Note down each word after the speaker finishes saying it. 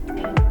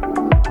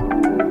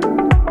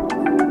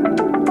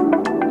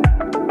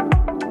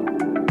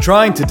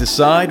Trying to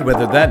decide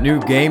whether that new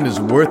game is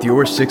worth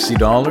your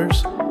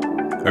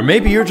 $60? Or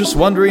maybe you're just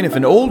wondering if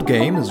an old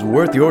game is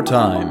worth your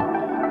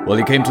time? Well,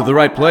 you came to the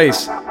right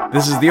place.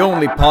 This is the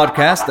only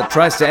podcast that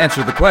tries to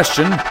answer the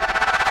question,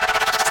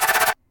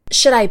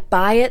 should I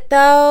buy it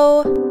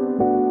though?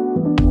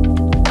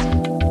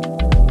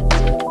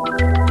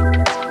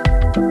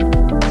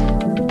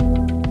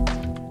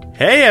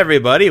 Hey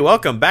everybody,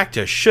 welcome back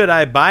to Should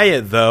I Buy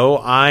It Though?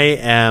 I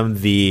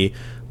am the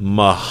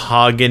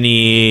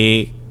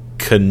Mahogany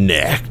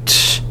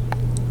Connect.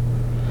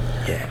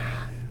 Yeah.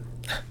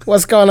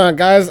 What's going on,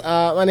 guys?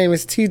 My name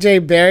is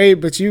TJ Barry,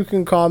 but you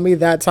can call me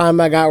that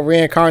time I got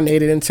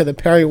reincarnated into the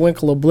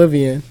Periwinkle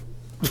Oblivion.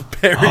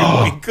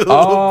 Periwinkle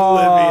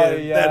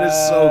Oblivion. Yes. That is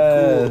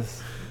so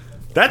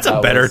cool. That's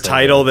a better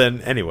title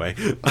than... Anyway.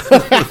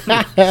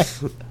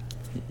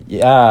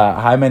 Yeah,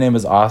 hi, my name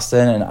is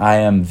Austin, and I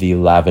am the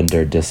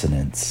Lavender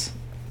Dissonance.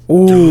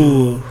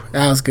 Ooh,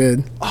 that was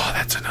good. Oh,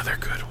 that's another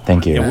good one.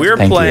 Thank you. And we're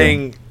Thank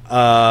playing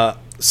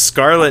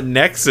Scarlet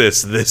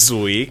Nexus this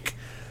week.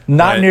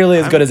 Not nearly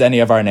as good as any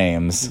of our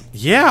names.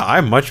 Yeah,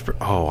 I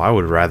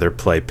would rather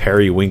play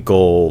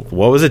Periwinkle...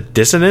 What was it?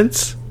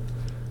 Dissonance?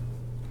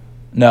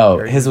 No,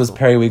 his was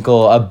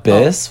Periwinkle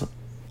Abyss.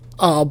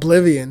 Oh,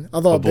 Oblivion.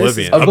 Although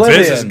Oblivion.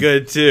 Oblivion. Abyss is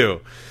good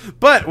too.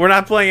 But we're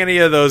not playing any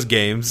of those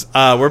games.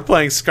 We're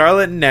playing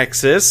Scarlet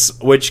Nexus,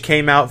 which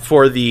came out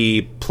for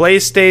the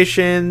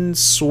PlayStation,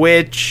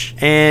 Switch,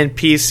 and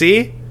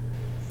PC.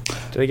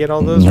 Did I get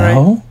all those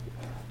right?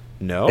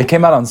 No. It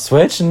came out on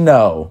Switch?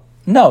 No,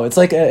 it's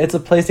like it's a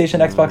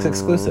PlayStation Xbox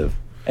exclusive.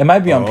 It might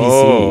be on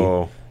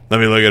PC. Let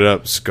me look it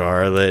up.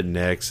 Scarlet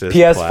Nexus.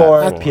 PS4,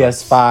 platform.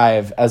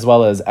 PS5, as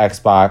well as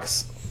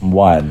Xbox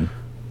One.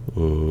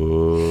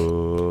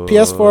 Ooh.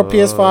 PS4,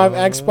 PS5,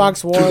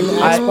 Xbox One,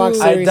 Xbox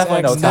Series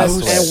definitely know X,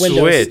 it's and not Windows.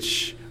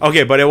 Switch.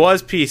 Okay, but it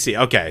was PC.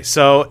 Okay,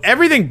 so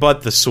everything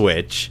but the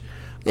Switch.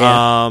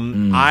 Yeah.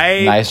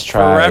 Nice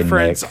try, For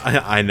reference, Nick.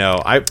 I know.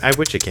 I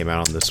wish it came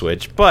out on the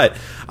Switch, but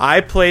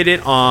I played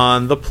it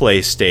on the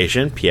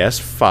PlayStation,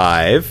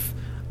 PS5.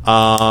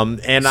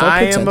 And So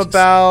I am pretentious.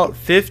 about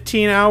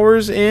 15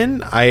 hours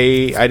in.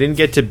 I didn't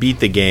get to beat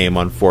the game,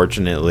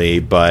 unfortunately,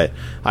 but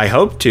I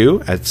hope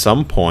to at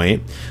some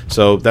point.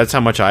 So that's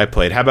how much I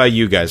played. How about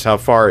you guys? How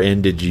far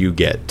in did you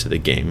get to the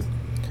game?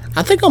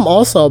 I think I'm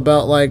also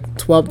about like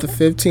 12 to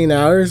 15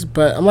 hours,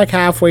 but I'm like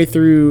halfway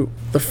through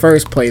the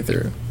first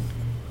playthrough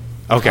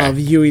Okay. of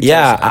UE.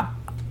 Yeah.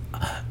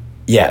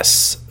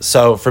 Yes.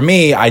 So for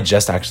me, I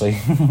just actually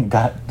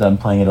got done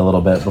playing it a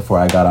little bit before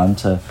I got on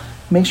to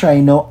make sure I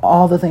know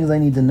all the things I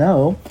need to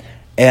know.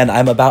 And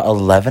I'm about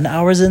 11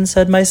 hours in,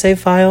 said my save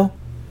file.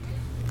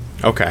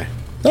 Okay.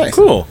 Nice.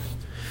 Cool.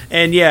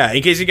 And yeah,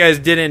 in case you guys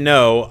didn't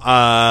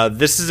know,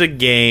 this is a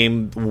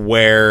game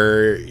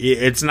where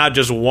it's not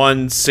just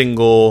one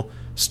single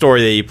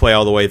story that you play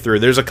all the way through.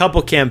 There's a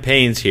couple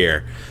campaigns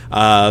here.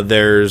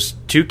 There's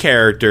two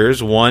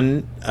characters.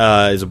 One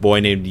is a boy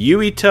named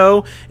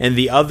Yuito, and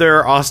the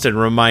other, Austin,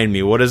 remind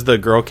me, what is the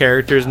girl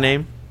character's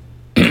name?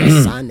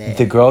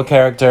 The girl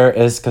character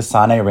is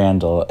Kasane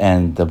Randall,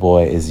 and the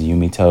boy is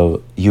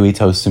Yuito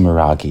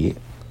Sumeragi.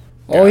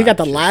 Oh, he got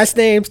the last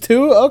names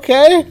too?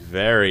 Okay.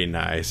 Very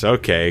nice.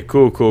 Okay,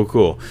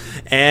 cool.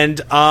 And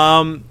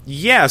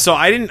yeah, so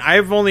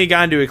I've only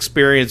gotten to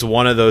experience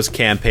one of those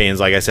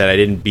campaigns. Like I said, I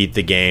didn't beat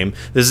the game.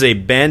 This is a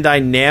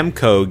Bandai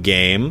Namco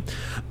game.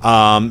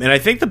 And I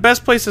think the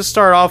best place to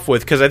start off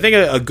with, because I think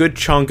a good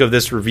chunk of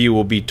this review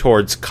will be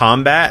towards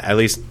combat, at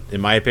least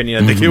in my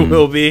opinion, I think it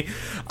will be.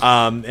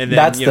 And then,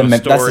 That's you know,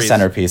 that's the stories.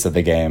 centerpiece of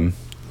the game.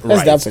 That's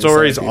Right, definitely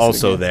stories the centerpiece of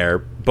also the game. there.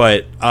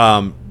 But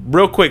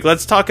real quick,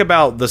 let's talk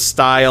about the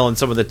style and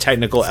some of the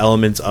technical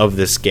elements of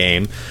this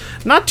game.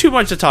 Not too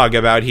much to talk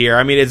about here.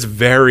 I mean, it's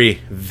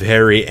very,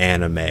 very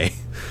anime.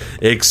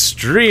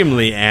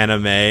 Extremely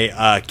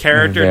anime.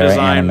 Character Very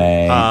design,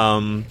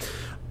 anime.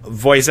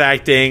 voice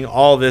acting,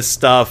 all this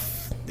stuff.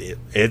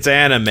 It's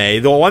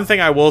anime. The one thing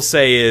I will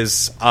say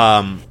is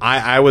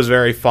I was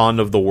very fond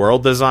of the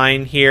world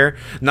design here.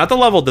 Not the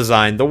level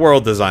design, the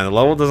world design. The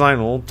level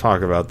design, we'll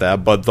talk about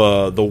that. But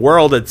the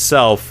world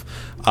itself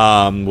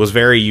was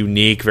very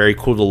unique, very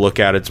cool to look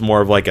at. It's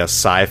more of like a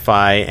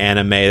sci-fi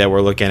anime that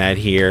we're looking at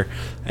here.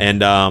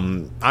 And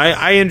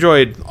I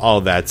enjoyed all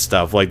of that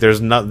stuff. Like there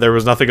was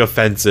nothing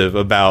offensive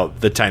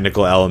about the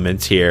technical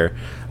elements here.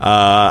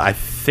 I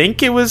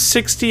think it was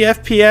 60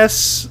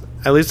 FPS.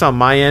 At least on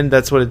my end,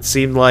 that's what it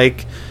seemed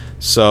like.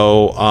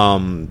 So,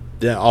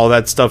 all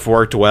that stuff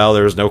worked well.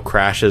 There was no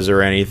crashes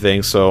or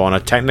anything. So, on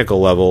a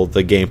technical level,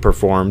 the game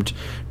performed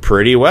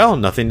pretty well.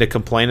 Nothing to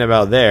complain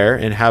about there.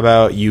 And how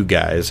about you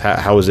guys?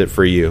 How was it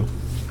for you?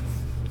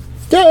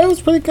 Yeah, it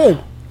was pretty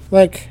good.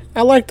 Like,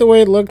 I liked the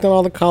way it looked and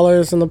all the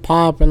colors and the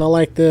pop, and I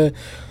like the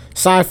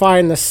sci-fi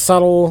and the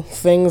subtle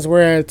things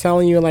where it's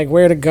telling you like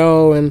where to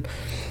go and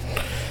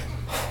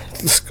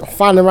just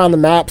finding around the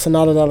maps and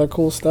all that other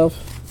cool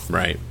stuff.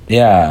 Right.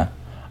 Yeah.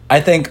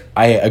 I think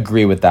I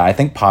agree with that. I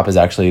think pop is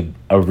actually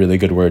a really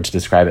good word to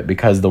describe it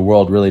because the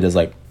world really does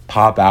like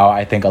pop out.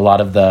 I think a lot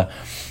of the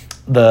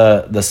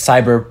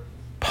cyber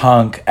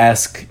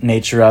cyberpunk-esque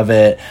nature of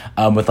it,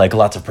 with like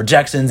lots of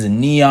projections and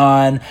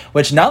neon,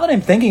 which now that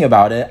I'm thinking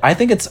about it, I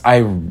think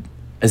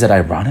is it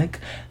ironic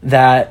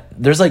that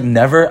there's like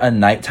never a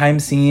nighttime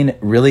scene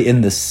really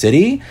in the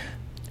city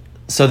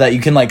so that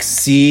you can like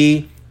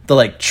see the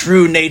like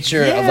true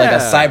nature of like a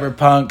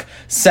cyberpunk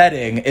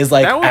setting is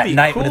like at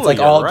night when it's like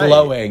all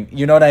glowing.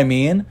 You know what I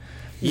mean?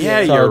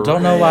 Yeah, so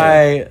don't know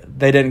why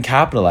they didn't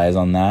capitalize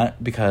on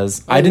that,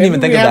 because I didn't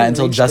even think of that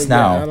until just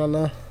now. I don't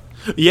know.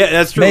 Yeah,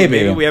 that's true.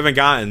 Maybe we haven't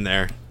gotten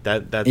there.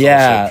 That's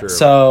also true.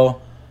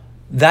 So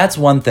that's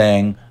one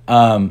thing.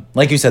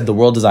 Like you said, the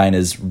world design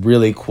is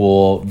really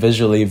cool,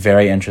 visually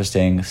very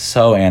interesting,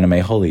 so anime,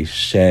 holy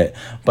shit.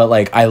 But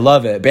like I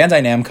love it.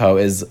 Bandai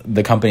Namco is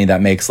the company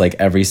that makes like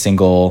every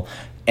single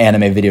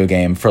anime video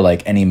game for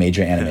like any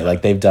major anime.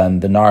 Like they've done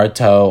the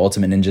Naruto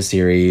Ultimate Ninja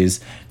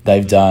series.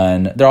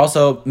 They're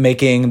also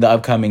making the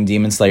upcoming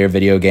Demon Slayer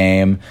video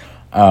game.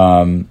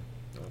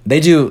 They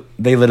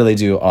literally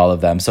do all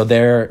of them. So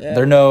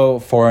they're no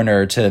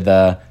foreigner to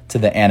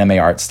the anime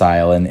art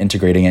style and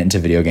integrating it into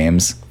video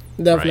games.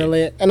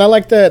 Definitely. Right. And I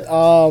like that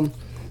Kenji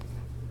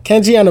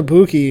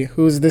Anabuki,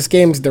 who's this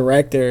game's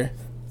director,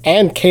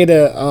 and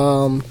Keita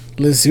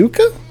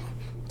Lizuka?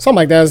 Something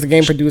like that is the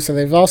game producer.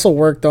 They've also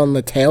worked on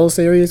the Tales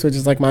series, which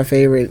is like my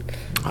favorite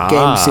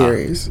game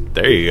series.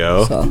 There you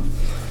go. So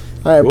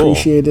I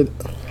appreciate it.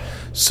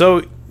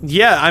 So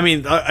yeah, I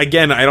mean,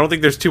 again, I don't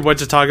think there's too much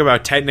to talk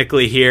about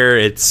technically here.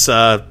 It's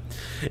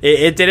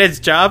it did its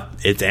job.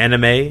 It's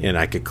anime, and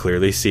I could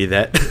clearly see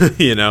that.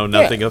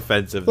 Nothing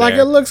offensive like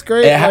there. It looks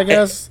great. I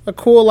guess a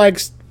cool, like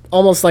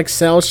almost like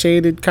cell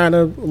shaded kind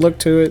of look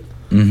to it.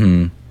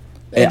 Mm-hmm.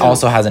 It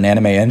also has an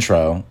anime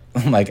intro.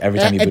 Like every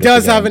time you boot it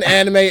does have an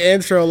anime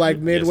intro like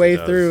midway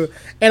through,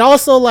 and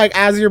also like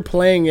as you're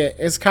playing it,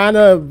 it's kind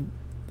of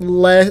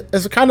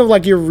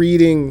like you're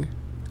reading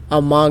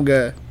a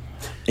manga.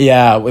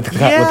 Yeah, with the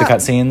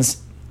cutscenes.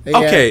 Yeah.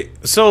 Okay,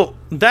 so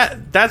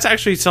that's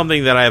actually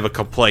something that I have a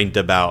complaint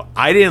about.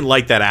 I didn't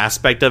like that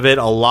aspect of it.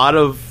 A lot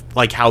of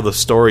like how the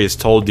story is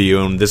told to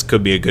you, and this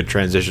could be a good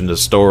transition to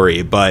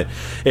story, but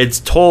it's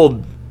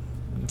told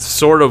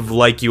sort of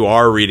like you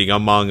are reading a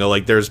manga.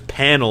 Like there's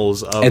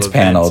panels of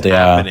events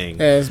happening.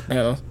 Yeah, it's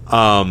panels.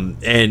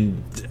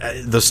 And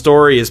the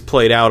story is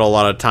played out a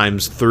lot of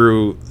times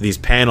through these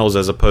panels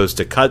as opposed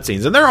to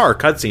cutscenes. And there are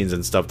cutscenes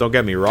and stuff, don't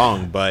get me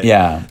wrong, but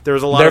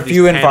there's a lot of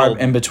few and far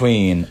in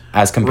between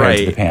as compared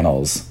to the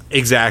panels.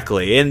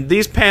 Exactly. And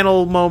these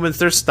panel moments,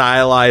 they're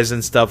stylized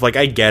and stuff. Like,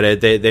 I get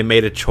it. They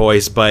made a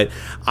choice, but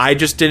I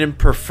just didn't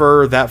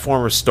prefer that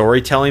form of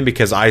storytelling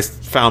because I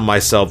found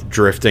myself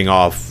drifting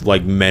off,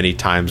 like, many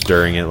times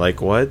during it.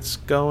 Like, what's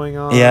going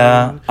on?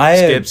 Yeah.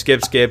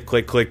 Skip,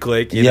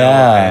 click, you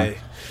know.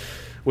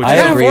 Which is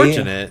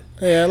unfortunate.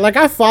 Yeah, like,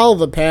 I follow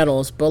the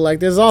panels, but, like,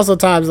 there's also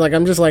times, like,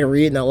 I'm just, like,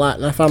 reading a lot,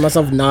 and I find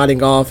myself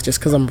nodding off just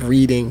because I'm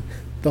reading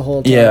the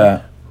whole time.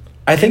 Yeah.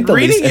 I think the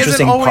reading least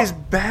interesting isn't always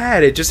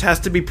bad. It just has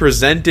to be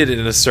presented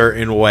in a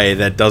certain way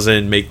that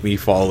doesn't make me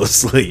fall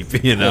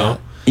asleep, you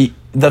know? Yeah.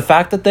 The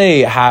fact that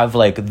they have,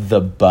 like,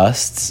 the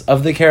busts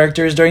of the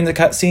characters during the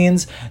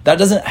cutscenes, that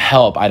doesn't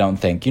help, I don't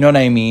think. You know what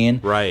I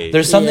mean? Right.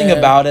 There's something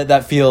about it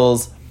that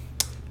feels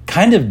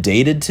kind of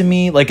dated to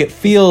me. Like, it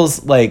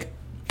feels like...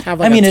 Have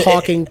like a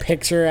talking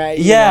picture at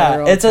you.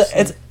 Yeah, it is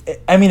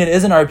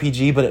an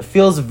RPG, but it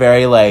feels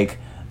very like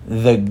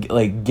the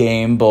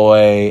Game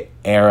Boy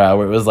era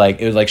where it was like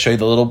show you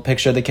the little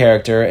picture of the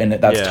character and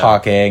that's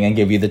talking and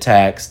give you the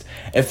text.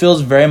 It feels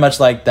very much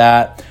like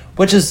that,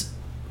 which is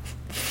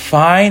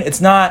fine.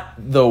 It's not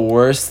the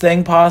worst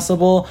thing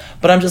possible,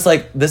 but I'm just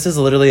like, this is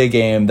literally a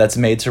game that's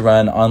made to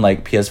run on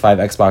like PS5,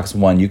 Xbox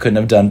One. You couldn't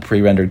have done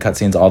pre-rendered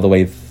cutscenes all the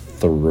way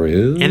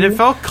through, and it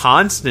felt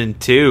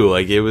constant too.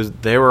 Like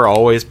they were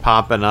always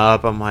popping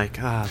up. I'm like,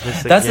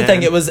 this that's again. The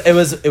thing. It was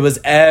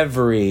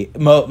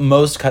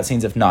most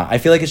cutscenes, if not. I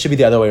feel like it should be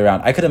the other way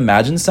around. I could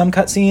imagine some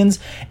cutscenes,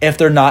 if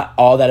they're not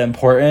all that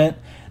important,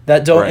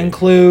 that don't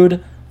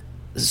include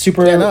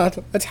super. Yeah, no,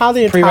 that's how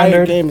the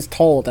entire game is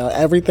told.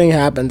 Everything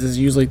happens is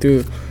usually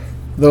through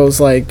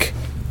those like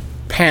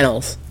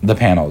panels. The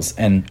panels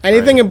and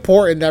anything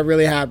important that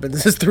really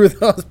happens is through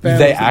those panels.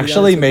 They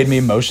actually made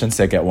me motion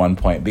sick at one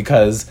point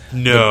because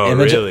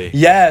really?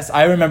 Yes,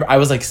 I remember I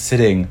was like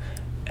sitting.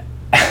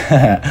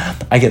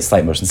 I get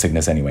slight motion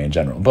sickness anyway in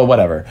general, but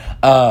whatever.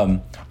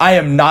 I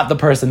am not the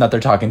person that they're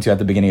talking to at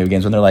the beginning of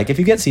games when they're like, if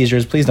you get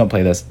seizures, please don't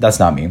play this. That's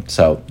not me,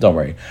 so don't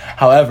worry.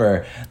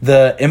 However,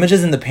 the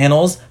images in the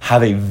panels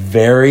have a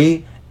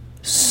very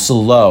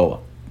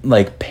slow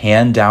like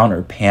pan down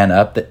or pan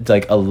up, that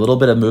like a little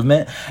bit of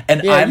movement,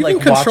 and I'm you like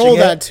can control watching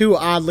that too,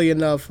 oddly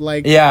enough.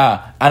 Like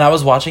and I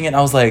was watching it and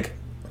I was like,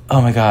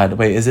 oh my god,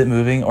 wait, is it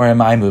moving or am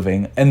I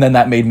moving? And then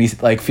that made me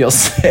like feel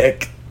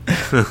sick.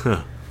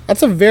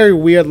 That's a very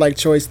weird like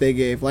choice they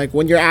gave. Like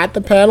when you're at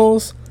the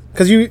panels,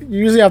 because you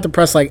usually have to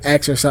press like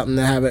X or something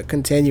to have it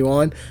continue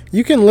on.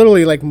 You can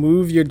literally like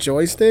move your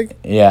joystick.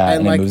 Yeah,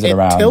 and like it moves it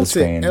around tilts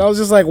the screen. And I was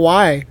just like,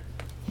 why?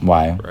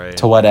 Right.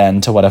 To what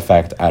end? To what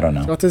effect? I don't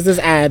know. What does this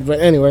add? But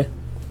anyway.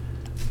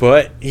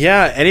 But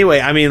yeah, anyway,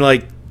 I mean,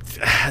 like,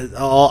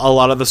 a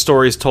lot of the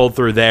stories told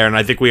through there, and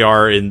I think we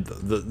are in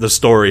the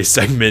story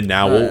segment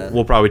now.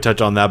 We'll probably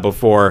touch on that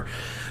before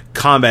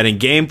combat and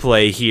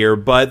gameplay here,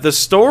 but the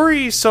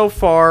story so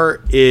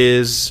far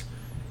is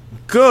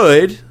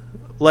good.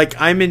 Like,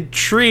 I'm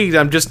intrigued.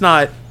 I'm just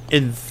not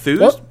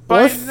enthused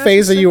by What it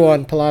phase are you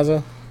on,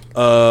 Palazzo?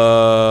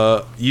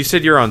 You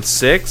said you're on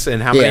 6,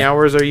 and how many Yeah.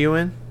 hours are you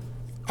in?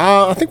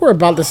 I think we're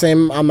about the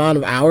same amount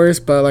of hours,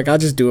 but like I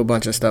just do a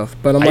bunch of stuff.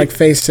 But I'm like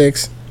phase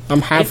 6.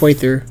 I'm halfway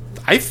through.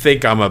 I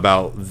think I'm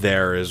about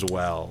there as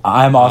well.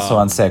 I'm also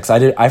on 6. I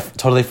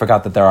totally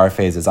forgot that there are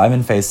phases. I'm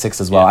in phase 6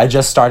 as well. I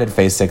just started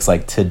phase 6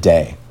 like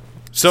today.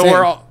 So Same.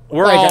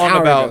 we're Like all an on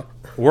hour about ago.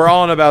 we're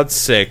all on about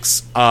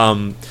 6.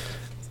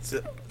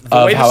 The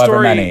Of way the however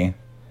story- many.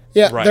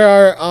 Yeah, Right.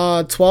 there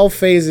are 12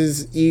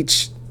 phases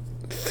each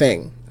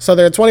thing. So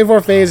there are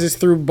 24 phases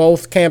through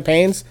both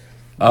campaigns.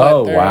 but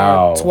Oh, there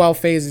wow. are 12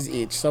 phases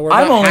each. So we're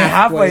I'm about only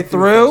halfway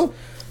through.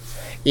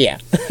 Yeah.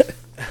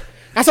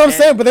 That's what I'm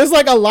saying, but there's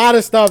like a lot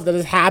of stuff that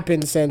has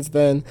happened since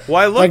then. Well,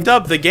 I looked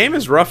Like- up. The game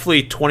is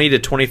roughly 20 to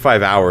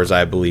 25 hours,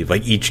 I believe,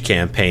 like each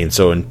campaign.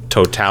 So in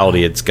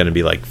totality, it's going to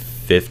be like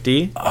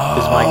 50. Is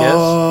my guess.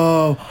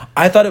 Oh,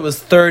 I thought it was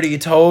 30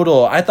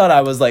 total. I thought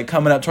I was like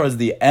coming up towards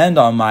the end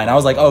on mine. I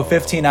was like,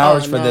 15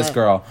 hours for this nah.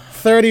 girl.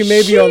 30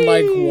 maybe on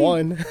like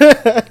one.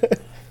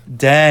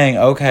 Dang,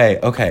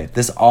 okay.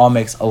 This all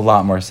makes a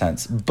lot more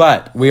sense.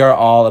 But we are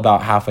all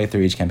about halfway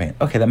through each campaign.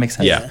 Okay, that makes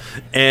sense. Yeah.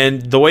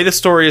 And the way the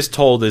story is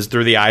told is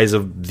through the eyes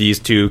of these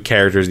two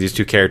characters, these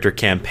two character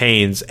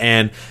campaigns.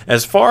 And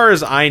as far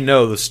as I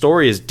know, the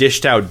story is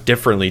dished out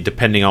differently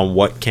depending on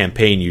what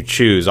campaign you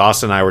choose.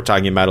 Austin and I were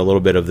talking about a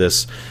little bit of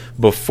this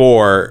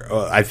before.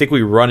 I think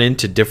we run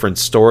into different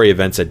story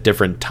events at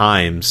different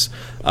times,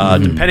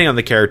 depending on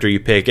the character you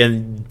pick.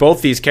 And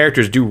both these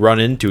characters do run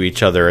into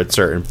each other at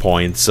certain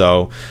points.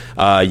 So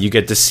you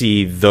get to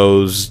see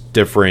those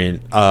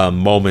different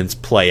moments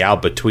play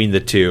out between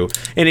the two.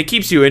 And it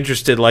keeps you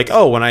interested, like,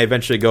 oh, when I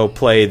eventually go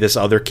play this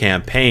other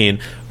campaign,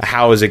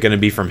 how is it going to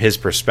be from his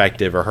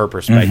perspective or her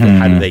perspective?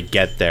 How do they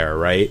get there,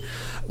 right?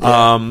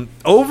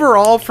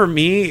 Overall, for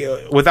me,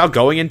 without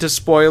going into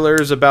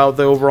spoilers about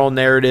the overall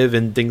narrative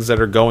and things that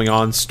are going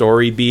on,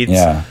 story beats,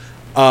 Yeah.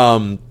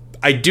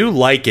 I do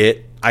like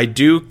it. I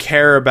do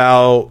care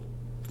about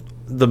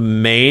the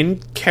main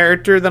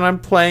character that I'm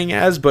playing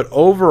as, but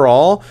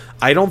overall,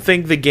 I don't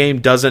think the game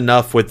does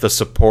enough with the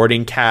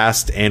supporting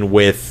cast and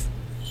with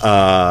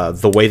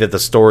the way that the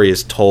story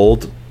is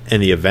told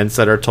and the events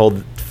that are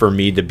told for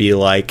me to be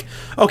like,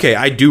 okay,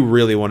 I do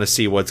really want to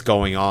see what's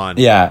going on.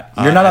 Yeah,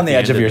 you're not at on the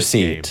edge end of your this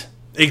game. seat.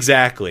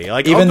 Exactly.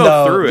 Like, Even I'll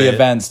go though through the it.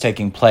 events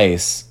taking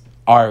place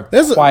are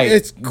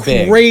It's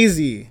big.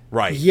 crazy.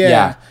 Right.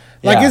 Yeah.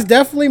 Like Yeah. it's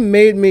definitely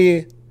made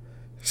me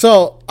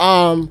so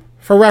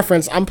for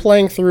reference, I'm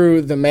playing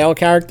through the male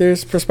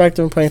character's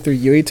perspective, I'm playing through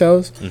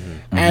Yuito's.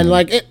 And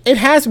like it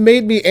has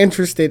made me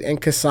interested in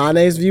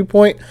Kasane's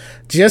viewpoint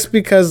just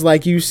because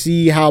like you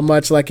see how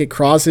much like it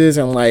crosses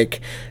and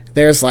like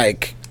there's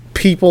like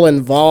people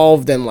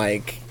involved and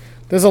like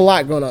there's a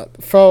lot going on.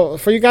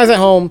 For you guys at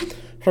home,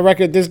 for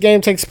record, this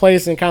game takes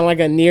place in kind of like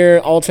a near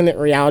alternate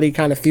reality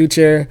kind of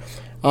future.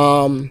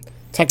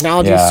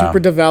 Technology is Yeah. super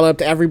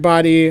developed.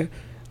 Everybody,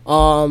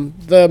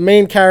 the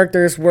main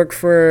characters work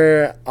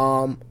for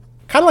kind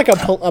of like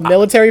a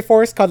military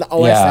force called the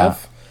OSF. Yeah.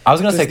 I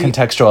was going to say the-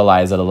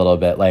 contextualize it a little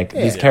bit. Like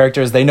these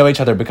characters, they know each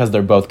other because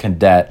they're both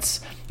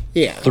cadets.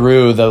 Yeah.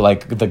 Through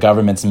the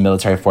government's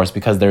military force,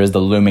 because there is the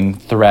looming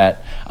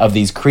threat of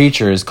these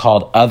creatures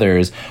called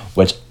others,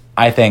 which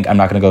I think I'm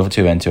not going to go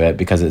too into it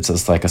because it's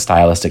just like a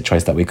stylistic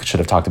choice that we should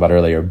have talked about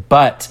earlier.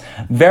 But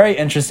very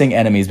interesting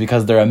enemies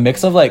because they're a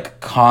mix of like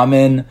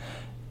common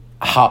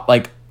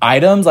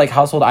items, like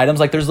household items.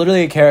 Like there's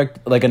literally a character,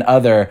 like an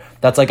other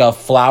that's like a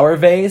flower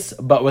vase,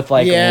 but with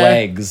like Yeah.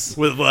 legs.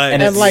 With legs.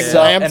 And it's like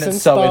so, lamps and and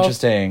it's so stuff.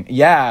 interesting.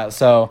 Yeah.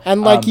 So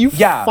And like you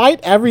yeah. fight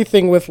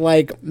everything with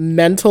like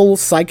mental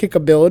psychic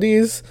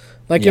abilities.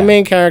 Like your Yeah.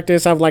 main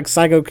characters have like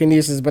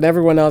psychokinesis, but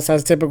everyone else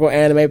has typical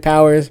anime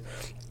powers.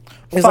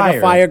 It's like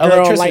a fire girl,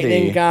 electricity.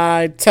 lightning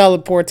guy,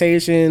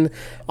 teleportation,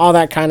 all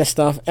that kind of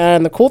stuff.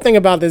 And the cool thing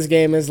about this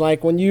game is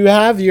like when you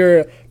have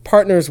your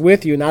partners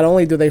with you, not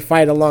only do they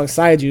fight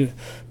alongside you,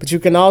 but you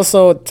can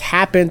also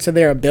tap into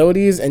their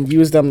abilities and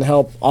use them to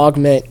help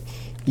augment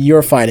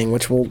your fighting,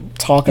 which we'll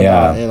talk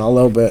about in a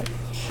little bit.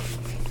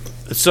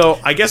 So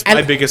I guess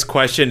my biggest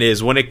question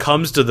is, when it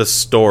comes to the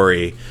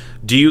story,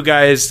 do you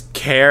guys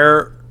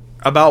care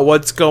about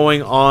what's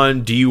going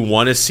on? Do you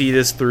want to see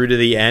this through to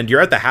the end?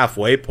 You're at the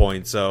halfway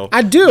point, so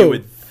I do. You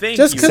would think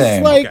Just you 'cause, would.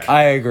 Same. like-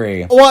 I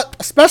agree. Well,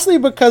 especially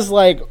because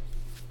like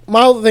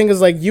my whole thing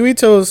is like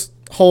Yuito's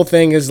whole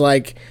thing is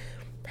like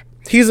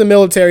he's a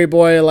military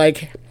boy,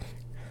 like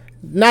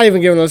not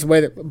even giving us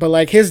away, but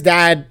like his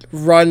dad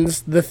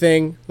runs the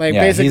thing, like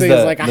Yeah, basically he's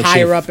he's like a the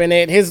higher chief. up in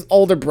it. His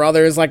older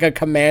brother is like a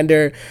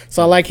commander,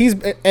 so like he's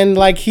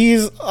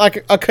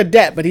like a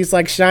cadet, but he's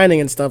like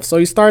shining and stuff. So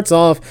he starts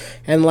off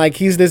and like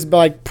he's this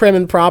like prim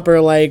and proper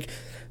like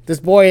this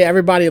boy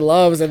everybody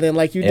loves, and then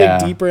like you Yeah.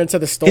 dig deeper into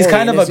the story. He's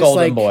kind of and a it's just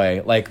golden like,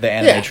 boy, like the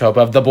anime Yeah. trope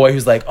of the boy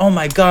who's like, oh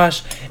my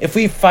gosh, if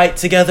we fight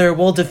together,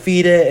 we'll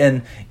defeat it.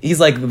 And he's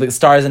like, the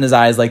stars in his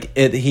eyes, like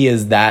he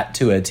is that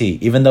to a T,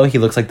 even though he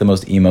looks like the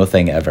most emo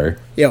thing ever.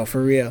 Yo,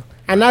 for real.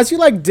 And as you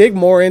like dig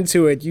more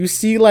into it, you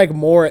see like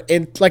more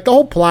in like the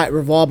whole plot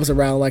revolves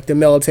around like the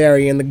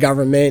military and the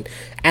government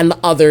and the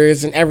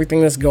others and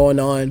everything that's going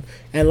on.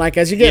 And like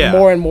as you get Yeah.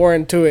 more and more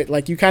into it,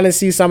 like you kind of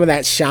see some of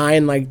that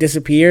shine like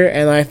disappear,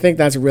 and I think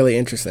that's really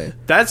interesting.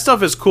 That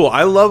stuff is cool.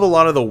 I love a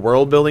lot of the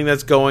world building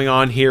that's going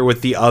on here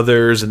with the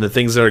others and the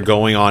things that are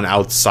going on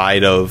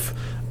outside of,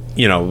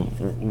 you know,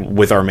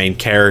 with our main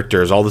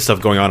characters, all the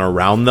stuff going on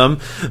around them.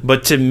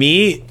 But to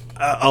me,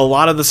 a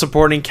lot of the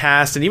supporting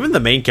cast and even the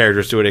main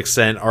characters to an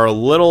extent are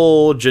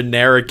little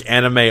generic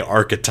anime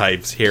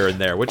archetypes here and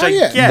there, which I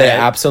yeah. get. They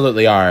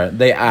absolutely are.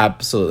 They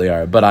absolutely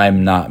are. But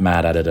I'm not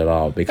mad at it at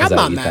all because I'm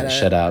I not eat mad that at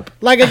shit it. up.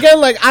 Like again,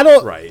 like I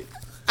don't Right.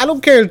 I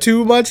don't care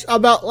too much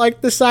about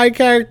like the side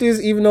characters,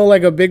 even though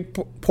like a big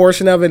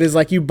portion of it is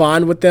like you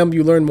bond with them,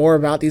 you learn more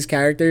about these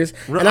characters,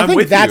 and I I'm think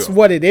with that's you.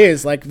 what it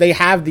is. Like they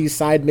have these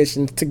side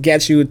missions to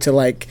get you to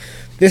like,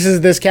 this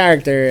is this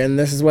character, and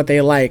this is what they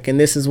like, and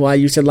this is why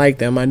you should like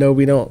them. I know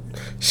we don't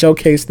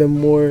showcase them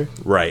more.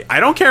 Right. I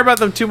don't care about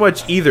them too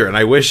much either, and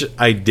I wish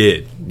I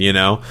did, you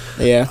know?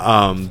 Yeah,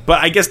 But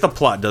I guess the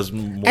plot does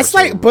more that's so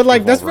like, but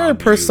like that's revolve very around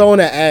you.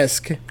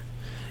 Persona-esque.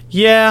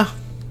 Yeah.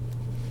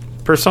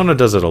 Persona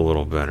does it a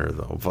little better,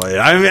 though. But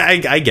I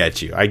mean, I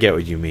get you. I get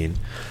what you mean.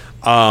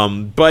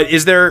 But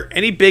is there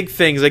any big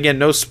things, again,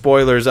 no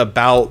spoilers,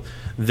 about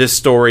this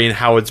story and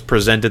how it's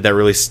presented that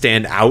really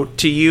stand out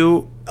to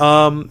you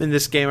in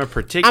this game in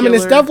particular? I mean,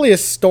 it's definitely a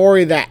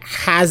story that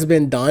has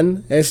been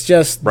done. It's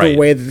just Right. the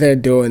way that they're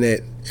doing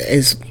it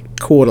is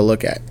cool to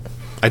look at.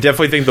 I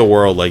definitely think the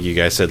world, like you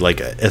guys said, like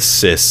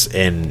assists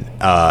in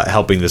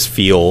helping this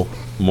feel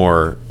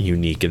more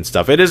unique and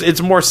stuff.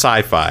 It's more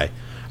sci-fi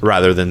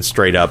rather than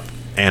straight up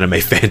anime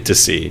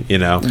fantasy, you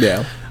know?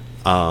 Yeah.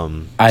 So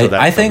I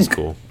that think sounds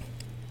cool.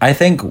 I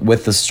think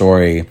with the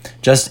story,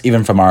 just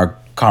even from our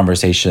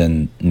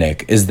conversation,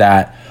 Nick, is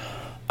that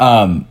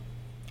I'm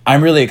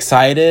really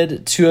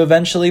excited to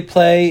eventually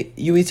play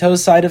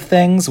Yuito's side of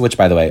things, which,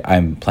 by the way,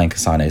 I'm playing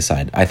Kasane's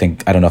side. I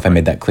don't know if I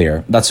made that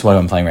clear. That's what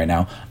I'm playing right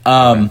now.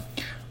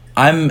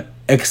 I'm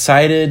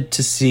excited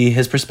to see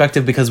his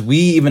perspective because we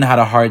even had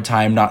a hard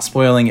time not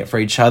spoiling it for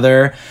each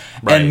other.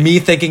 Right. And me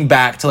thinking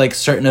back to like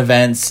certain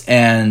events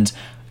and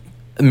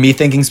me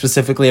thinking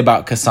specifically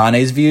about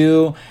Kasane's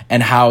view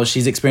and how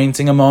she's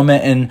experiencing a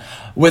moment. And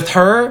with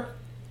her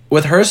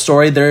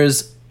story,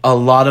 there's a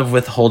lot of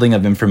withholding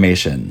of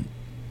information,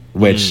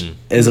 which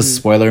is a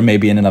spoiler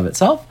maybe in and of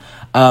itself.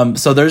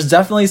 So there's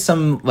definitely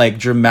some like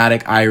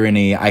dramatic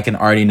irony I can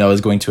already know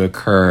is going to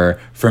occur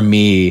for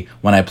me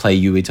when I play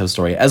Yuito's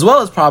story, as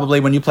well as probably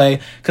when you play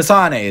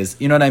Kasane's.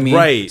 You know what I mean?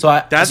 Right.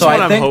 That's what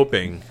I'm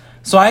hoping.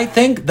 So I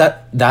think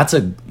that's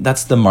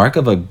the mark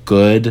of a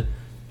good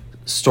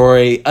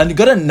story, a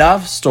good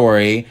enough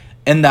story,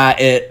 in that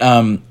it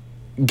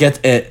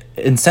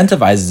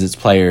incentivizes its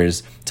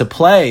players to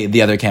play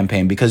the other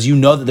campaign because you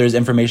know that there's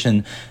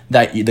information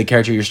that the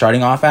character you're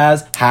starting off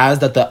as has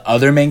that the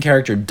other main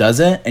character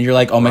doesn't, and you're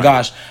like, oh my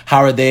gosh, how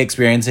are they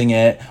experiencing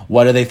it?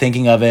 What are they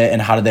thinking of it?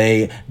 And how do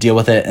they deal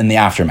with it in the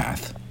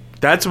aftermath?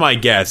 That's my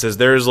guess, is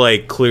there's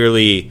like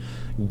clearly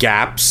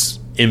gaps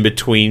in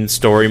between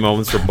story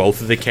moments for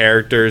both of the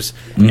characters,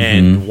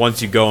 and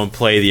once you go and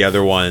play the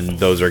other one,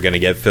 those are going to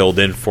get filled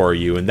in for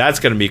you, and that's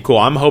going to be cool.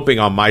 I'm hoping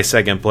on my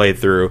second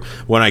playthrough,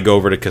 when I go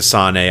over to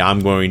Kasane,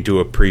 I'm going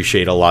to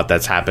appreciate a lot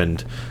that's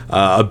happened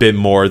a bit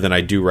more than I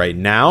do right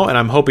now, and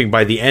I'm hoping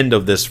by the end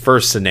of this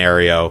first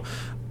scenario,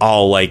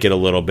 I'll like it a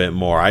little bit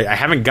more. I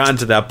haven't gotten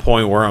to that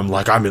point where I'm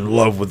like, I'm in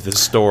love with this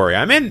story.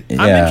 I'm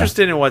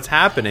interested in what's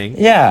happening.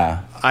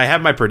 Yeah. I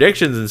have my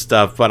predictions and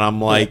stuff, but I'm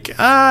like,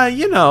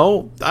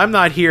 I'm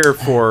not here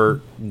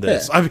for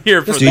this. Yeah. I'm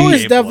here for The the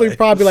story's gameplay. definitely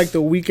probably like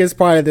the weakest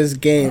part of this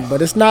game,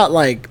 but it's not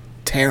like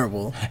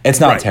terrible. It's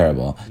not Right.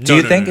 terrible. No, Do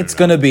you no, think no, it's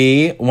going to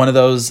be one of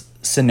those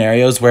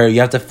scenarios where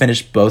you have to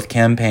finish both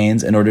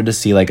campaigns in order to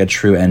see like a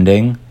true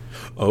ending?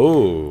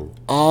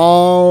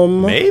 Oh,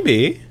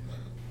 maybe.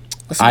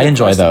 That's a I good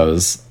enjoy question.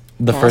 those.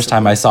 The first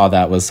time I saw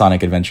that was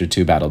Sonic Adventure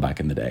 2 Battle back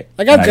in the day.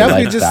 Like I And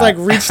definitely liked just that. like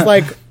reached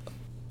like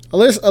at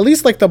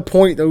least like the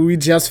point that we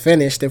just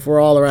finished. If we're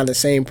all around the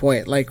same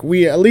point, like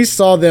we at least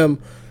saw them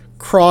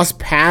cross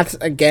paths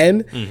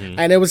again,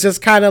 and it was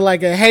just kind of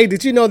like a, hey,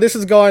 did you know this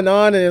is going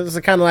on? And it was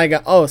kind of like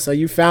a, oh, so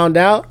you found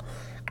out,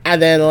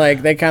 and then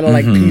like they kind of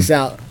like peace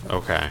out.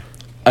 Okay,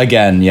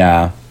 Again,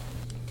 yeah.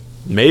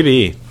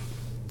 maybe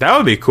that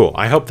would be cool.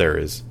 I hope there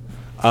is.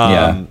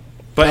 Yeah.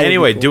 But That would be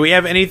anyway, cool. do we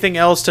have anything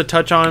else to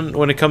touch on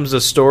when it comes to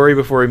story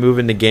before we move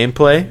into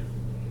gameplay?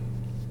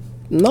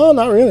 No,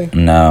 not really.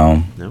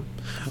 No. No.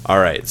 All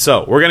right,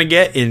 so we're gonna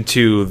get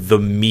into the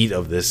meat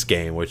of this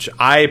game, which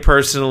I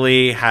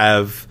personally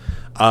have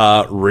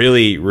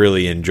really,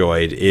 really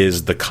enjoyed.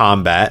 Is the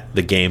combat,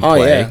 the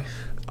gameplay.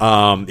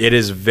 Oh, yeah. It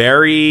is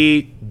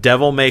very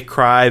Devil May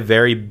Cry,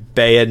 very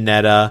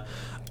Bayonetta.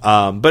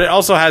 But it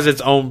also has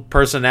its own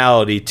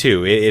personality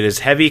too. It is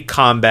heavy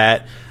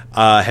combat,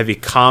 heavy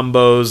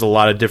combos, a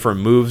lot of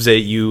different moves that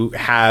you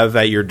have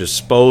at your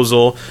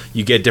disposal.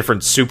 You get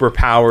different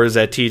superpowers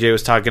that TJ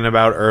was talking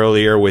about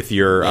earlier with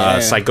your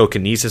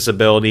psychokinesis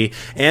ability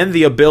and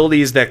the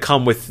abilities that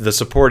come with the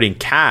supporting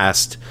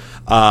cast.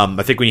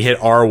 I think when you hit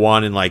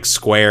R1 in like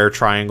square,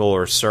 triangle,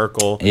 or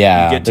circle, you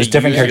get there's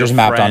different characters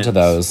mapped onto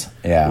those.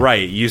 Yeah,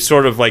 right. You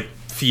sort of like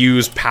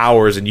fuse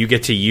powers, and you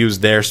get to use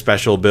their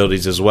special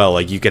abilities as well.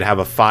 Like you could have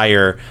a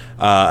fire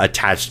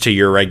attached to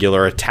your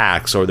regular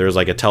attacks, or there's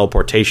like a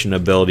teleportation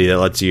ability that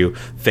lets you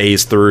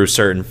phase through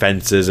certain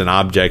fences and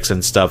objects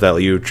and stuff that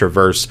let you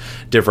traverse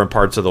different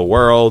parts of the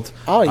world.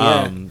 Oh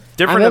yeah.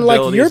 Different and then,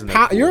 abilities.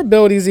 Like your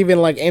abilities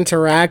even like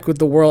interact with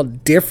the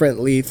world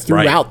differently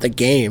throughout the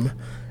game.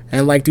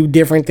 And like do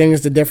different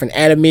things to different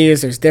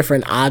enemies. There's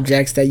different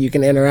objects that you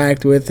can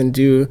interact with and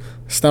do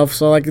stuff.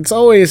 So like it's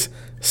always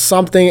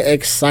something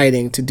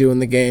exciting to do in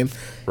the game.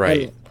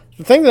 Right. And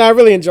the thing that I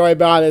really enjoy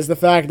about it is the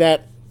fact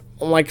that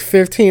I'm like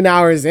 15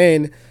 hours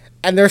in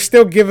and they're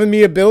still giving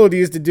me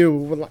abilities to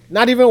do.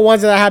 Not even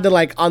ones that I had to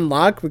like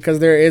unlock, because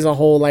there is a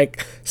whole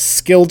like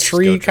skill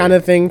tree kind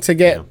of thing to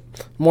get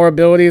more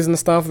abilities and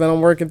stuff that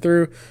I'm working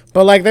through.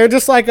 But like they're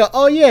just like,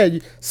 oh yeah,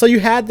 so you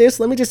had this,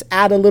 let me just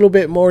add a little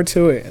bit more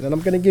to it, and then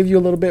I'm gonna give you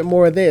a little bit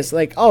more of this.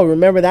 Like, oh,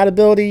 remember that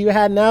ability you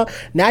had now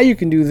you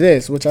can do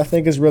this, which I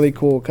think is really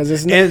cool,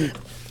 because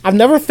I've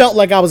never felt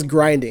like I was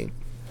grinding.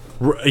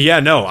 Yeah,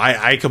 no,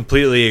 I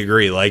completely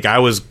agree. Like, I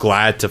was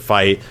glad to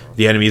fight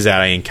the enemies that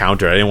I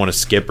encountered. I didn't want to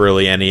skip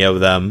really any of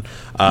them.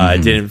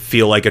 It didn't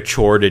feel like a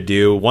chore to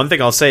do. One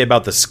thing I'll say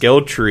about the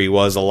skill tree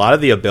was a lot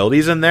of the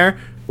abilities in there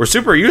were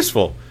super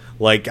useful.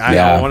 Like,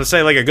 I want to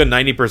say like a good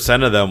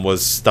 90% of them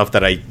was stuff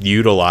that I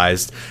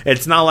utilized.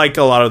 It's not like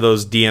a lot of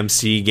those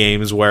DMC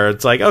games where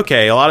it's like,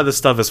 okay, a lot of this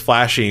stuff is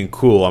flashy and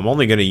cool. I'm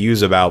only going to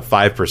use about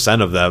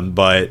 5% of them,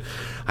 but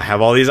I have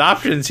all these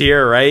options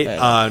here, right?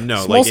 No,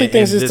 it's mostly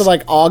things just to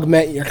like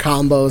augment your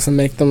combos and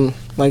make them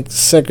like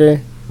sicker.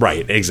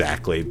 Right,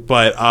 exactly.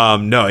 But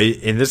no,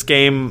 in this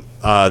game,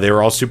 they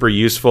were all super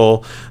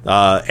useful.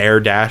 Air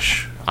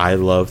dash, I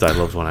loved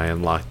when I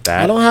unlocked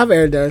that. I don't have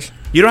air dash.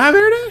 You don't have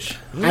air dash?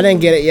 I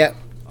didn't get it yet.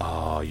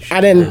 Oh, you should.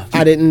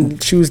 I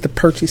didn't choose to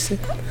purchase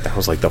it. That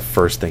was like the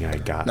first thing I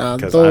got.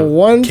 Because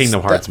I'm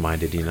Kingdom Hearts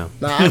minded, you know.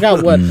 I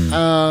got what?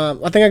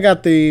 I think I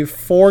got the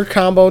 4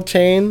 combo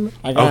chain.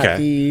 I got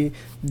the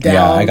down.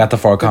 Yeah, I got the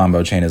 4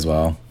 combo chain as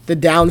well. The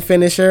down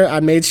finisher. I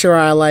made sure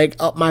I like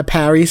up my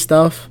parry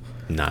stuff.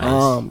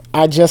 Nice.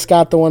 I just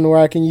got the one where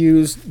I can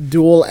use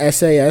dual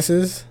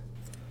SASs.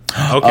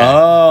 Okay.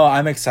 Oh,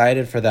 I'm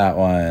excited for that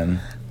one.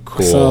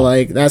 Cool. So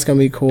like that's gonna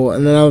be cool.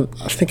 And then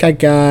I think I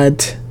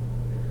got.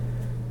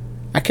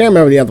 I can't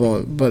remember the other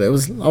one, but I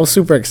was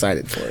super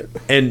excited for it.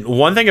 And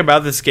one thing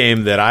about this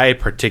game that I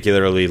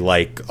particularly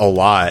like a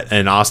lot,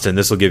 and Austin,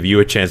 this will give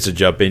you a chance to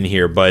jump in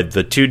here, but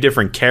the 2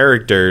 different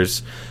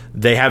characters,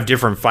 they have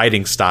different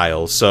fighting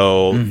styles.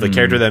 So the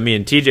character that me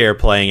and TJ are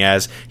playing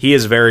as, he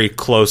is very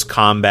close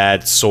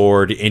combat,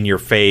 sword in your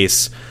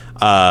face,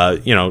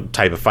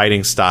 type of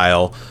fighting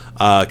style.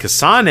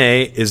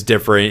 Kasane is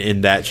different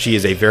in that she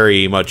is a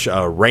very much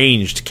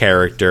ranged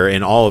character,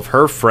 and all of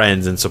her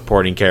friends and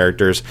supporting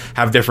characters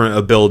have different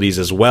abilities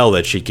as well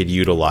that she could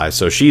utilize.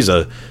 So she's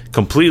a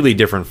completely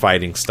different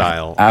fighting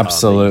style.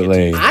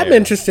 Absolutely. I'm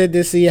interested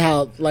to see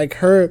how like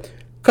her,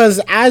 because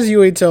as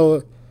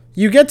Yuito,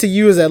 you get to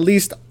use at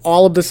least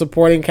all of the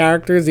supporting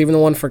characters, even the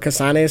one for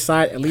Kasane's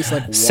side, at least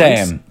like once.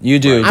 Same. You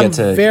do get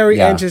to. I'm very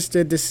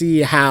interested to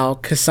see how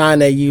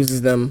Kasane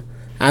uses them,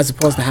 as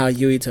opposed to how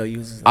Yuito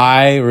uses them.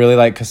 I really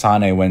like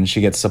Kasane when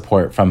she gets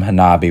support from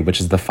Hanabi, which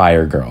is the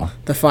fire girl.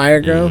 The fire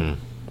girl?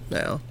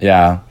 No.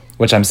 Yeah.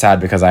 Which I'm sad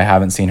because I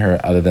haven't seen her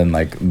other than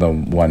like the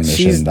one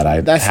mission that I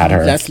had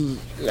her.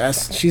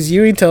 She's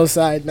Yuito's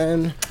side,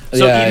 man.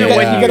 So even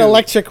when you get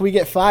electric, we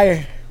get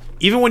fire.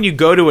 Even when you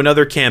go to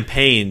another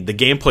campaign, the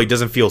gameplay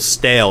doesn't feel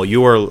stale.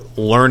 You are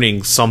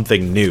learning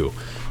something new.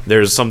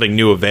 There's something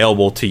new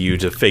available to you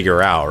to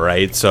figure out,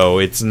 right? So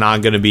it's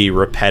not going to be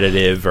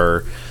repetitive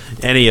or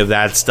any of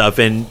that stuff.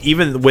 And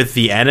even with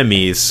the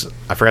enemies,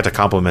 I forgot to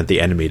compliment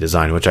the enemy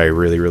design, which I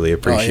really, really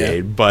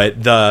appreciate.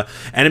 But the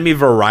enemy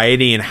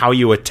variety and how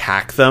you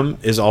attack them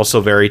is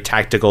also very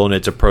tactical in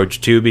its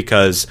approach too,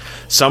 because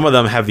some of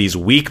them have these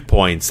weak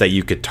points that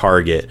you could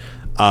target,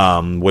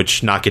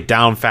 which knock it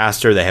down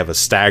faster. They have a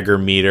stagger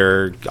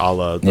meter, a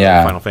la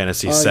Final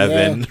Fantasy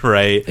VII,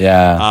 right?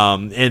 Yeah.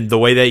 And the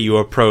way that you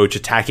approach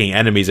attacking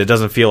enemies, it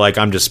doesn't feel like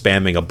I'm just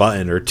spamming a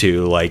button or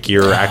two. Like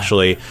you're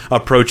actually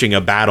approaching a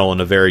battle in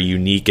a very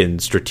unique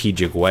and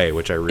strategic way,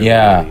 which I really,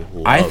 really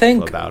love I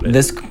think about it.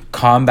 This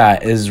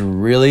combat is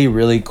really,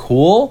 really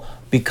cool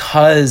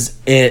because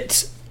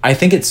I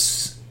think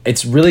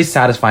it's really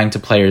satisfying to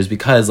players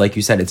because, like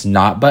you said, it's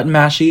not button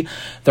mashy.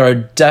 There are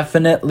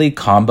definitely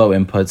combo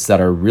inputs that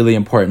are really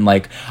important.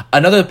 Like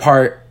another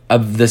part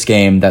of this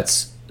game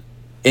that's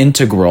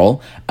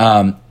integral,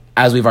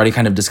 as we've already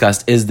kind of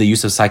discussed, is the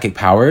use of psychic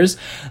powers.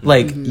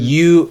 Like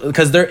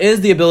because there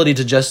is the ability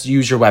to just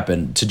use your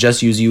weapon, to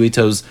just use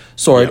Yuito's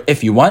sword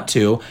if you want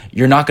to.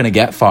 You're not going to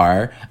get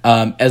far.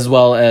 As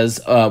well as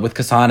with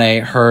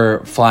Kasane,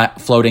 her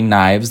floating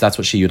knives, that's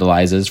what she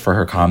utilizes for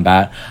her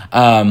combat.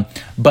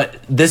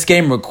 But this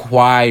game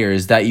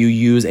requires that you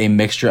use a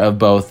mixture of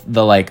both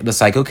the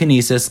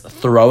psychokinesis,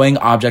 throwing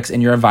objects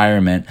in your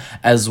environment,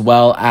 as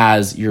well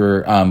as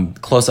your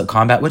close-up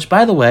combat, which,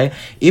 by the way,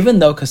 even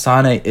though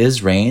Kasane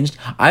is ranged,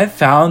 I've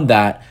found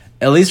that,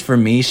 at least for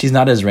me, she's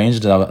not as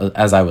ranged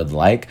as I would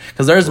like.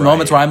 Because there's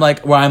moments where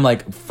I'm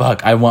like,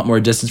 fuck, I want more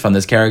distance from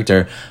this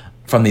character,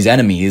 from these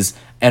enemies.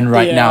 And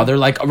now they're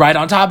like right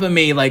on top of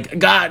me, like,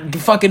 God,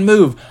 fucking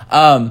move.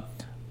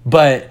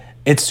 But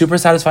it's super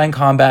satisfying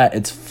combat.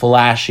 It's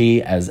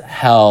flashy as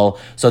hell.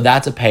 So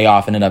that's a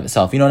payoff in and of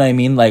itself. You know what I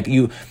mean? Like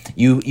you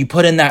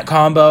put in that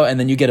combo and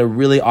then you get a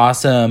really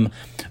awesome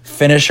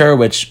finisher,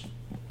 which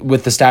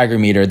with the stagger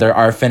meter, there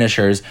are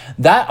finishers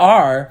that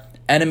are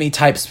enemy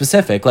type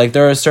specific. Like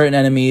there are certain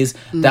enemies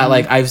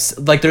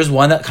that there's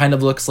one that kind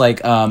of looks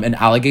like an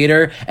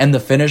alligator, and the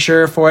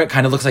finisher for it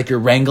kind of looks like you're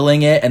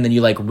wrangling it, and then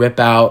you like rip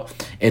out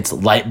its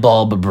light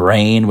bulb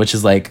brain, which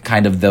is like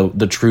kind of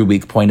the true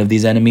weak point of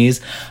these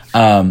enemies.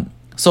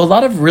 So a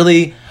lot of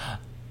really,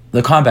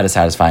 the combat is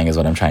satisfying is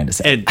what I'm trying to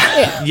say.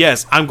 And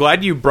yes, I'm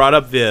glad you brought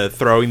up the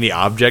throwing the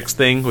objects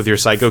thing with your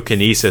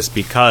psychokinesis,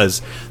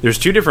 because there's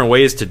two different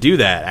ways to do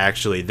that,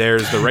 actually.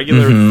 There's the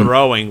regular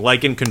throwing,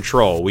 like in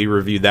Control. We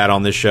reviewed that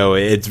on this show.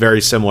 It's very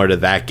similar to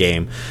that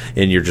game,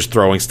 and you're just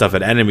throwing stuff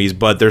at enemies.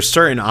 But there's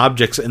certain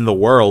objects in the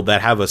world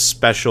that have a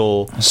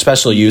special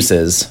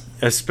uses.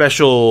 A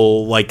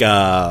special, like,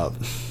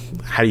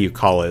 how do you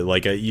call it?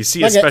 Like, you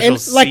see like a special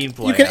scene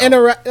play. You can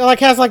interact, like,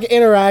 has like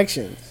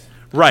interactions.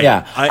 Right.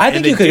 Yeah. I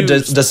think you could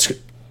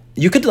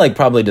you could like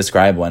probably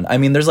describe one. I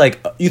mean, there's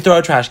like, you throw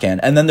a trash can,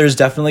 and then there's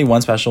definitely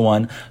one special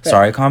one.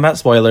 Sorry, combat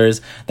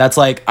spoilers. That's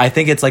like, I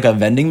think it's like a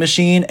vending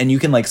machine, and you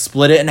can like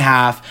split it in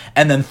half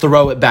and then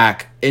throw it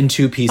back in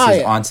two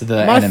pieces onto the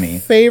enemy. My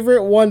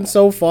favorite one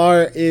so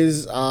far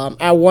is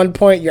at one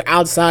point you're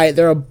outside,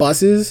 there are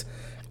buses,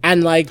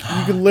 and like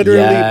you can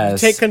literally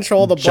take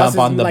control of the buses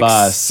on and the like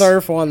bus.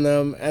 surf on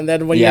them, and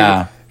then when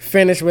you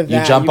finish with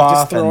that, jump you off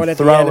just throw it at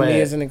the enemy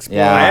as an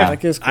exploder. Yeah.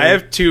 Cool. I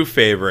have two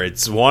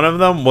favorites. One of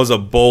them was a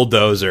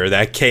bulldozer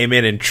that came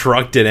in and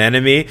trucked an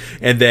enemy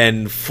and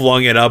then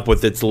flung it up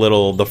with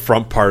the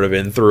front part of it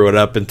and threw it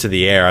up into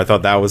the air. I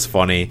thought that was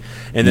funny.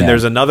 And then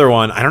there's another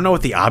one. I don't know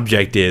what the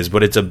object is,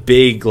 but it's a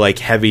big, like,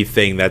 heavy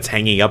thing that's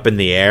hanging up in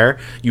the air.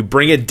 You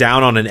bring it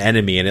down on an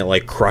enemy and it,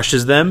 like,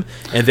 crushes them.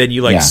 And then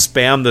you, like,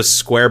 spam the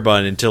square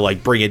button to,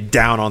 like, bring it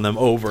down on them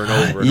over and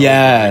over and over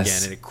again.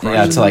 And it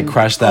crushes to, like,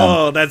 crush them.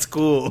 Oh, that's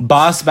cool.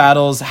 Boss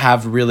battles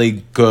have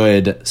really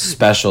good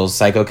special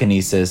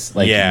psychokinesis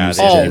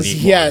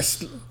usages.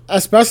 Yes,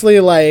 especially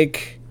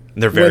like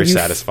they're very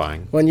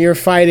satisfying when you're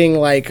fighting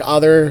like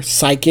other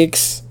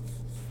psychics.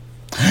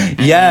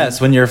 Yes,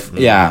 when you're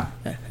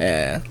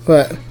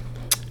but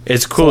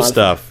it's cool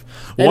stuff.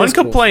 One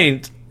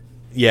complaint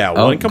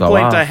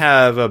I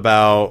have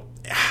about,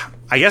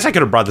 I guess I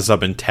could have brought this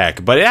up in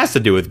tech, but it has to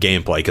do with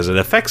gameplay because it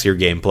affects your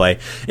gameplay,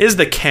 is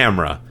the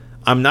camera.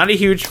 I'm not a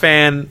huge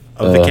fan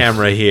of the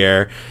camera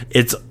here.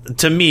 It's,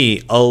 to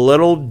me, a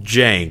little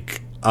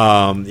jank.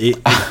 It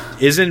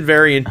isn't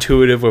very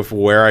intuitive with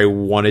where I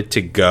want it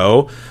to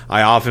go.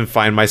 I often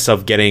find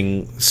myself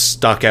getting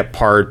stuck at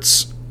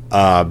parts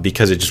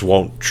because it just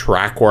won't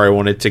track where I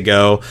want it to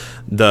go,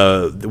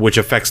 which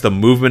affects the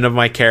movement of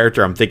my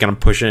character. I'm thinking I'm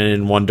pushing it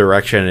in one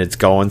direction and it's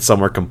going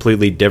somewhere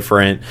completely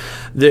different.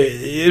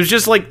 It was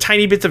just like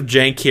tiny bits of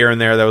jank here and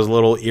there that was a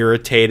little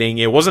irritating.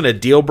 It wasn't a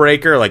deal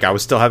breaker. Like, I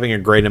was still having a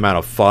great amount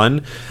of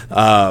fun,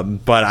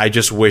 but I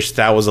just wish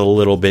that was a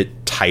little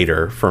bit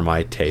tighter for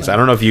my taste. I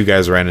don't know if you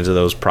guys ran into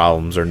those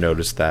problems or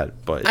noticed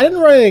that, but I didn't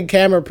run into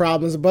camera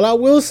problems, but I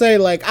will say,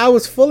 like, I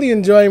was fully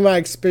enjoying my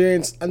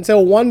experience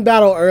until one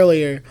battle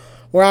earlier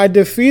where I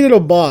defeated a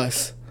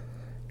boss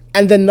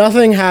and then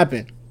nothing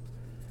happened.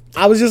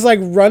 I was just like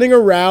running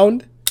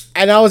around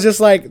and I was just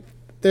like,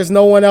 there's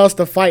no one else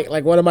to fight.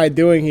 Like, what am I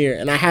doing here?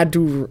 And I had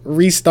to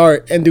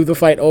restart and do the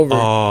fight over.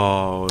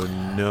 Oh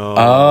no.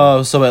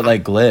 Oh, so it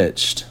like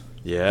glitched.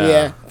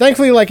 Yeah.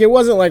 Thankfully, like, it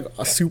wasn't like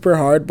a super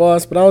hard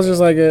boss, but I was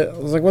just like,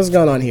 what's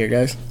going on here,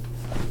 guys?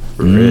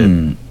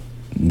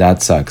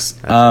 That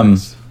sucks.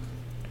 Nice.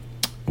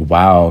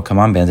 Wow, come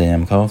on,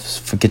 Bandai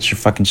Namco, get your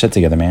fucking shit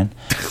together, man.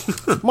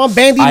 Come on,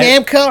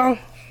 Bandai Namco.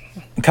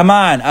 Come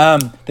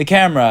on, the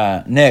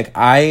camera, Nick.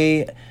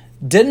 I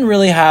didn't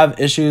really have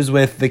issues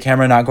with the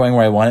camera not going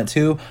where I want it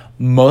to,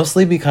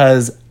 mostly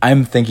because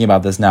I'm thinking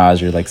about this now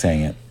as you're like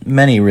saying it.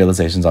 Many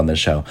realizations on this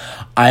show.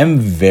 I'm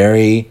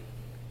very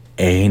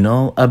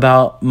anal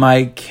about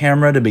my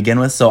camera to begin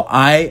with, so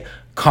I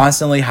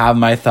constantly have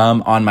my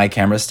thumb on my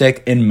camera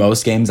stick in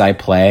most games I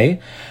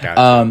play.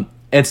 Gotcha.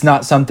 It's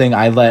not something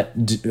I let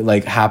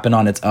happen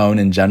on its own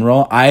in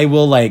general. I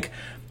will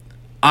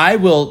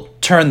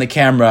turn the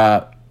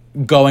camera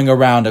going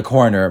around a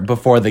corner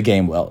before the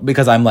game will,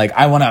 because I'm like,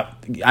 I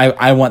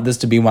want this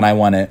to be when I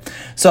want it.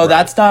 So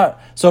that's not,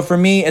 so for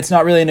me, it's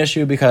not really an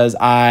issue because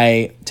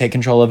I take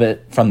control of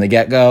it from the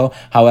get-go.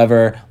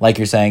 However, like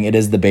you're saying, it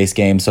is the base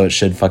game, so it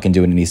should fucking do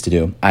what it needs to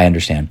do. I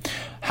understand.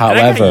 However,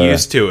 and I got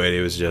used to it.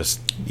 It was just,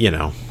 it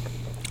was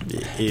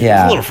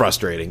a little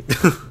frustrating.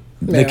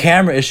 The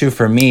camera issue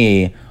for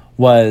me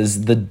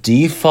was the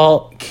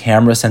default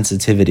camera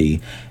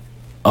sensitivity.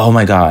 Oh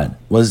my God,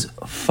 was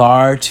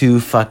far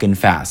too fucking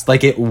fast.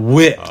 Like it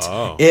whipped.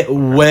 It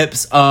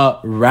whips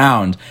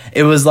around.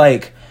 It was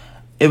like,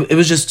 it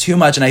was just too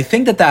much. And I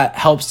think that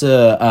helps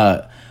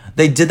to,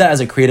 they did that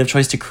as a creative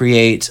choice to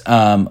create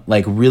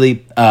like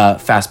really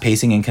fast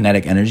pacing and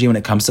kinetic energy when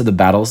it comes to the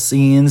battle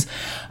scenes.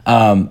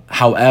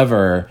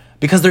 However,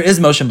 because there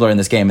is motion blur in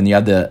this game and you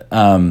have the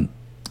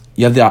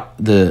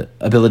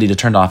ability to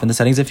turn it off in the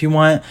settings if you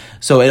want.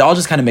 So it all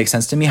just kind of makes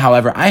sense to me.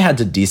 However, I had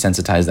to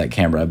desensitize that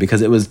camera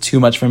because it was too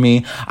much for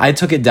me. I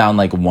took it down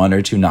like 1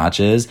 or 2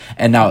 notches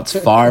and now it's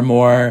far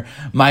more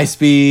my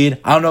speed.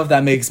 I don't know if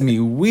that makes me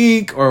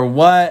weak or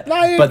what,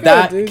 but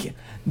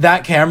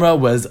that camera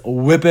was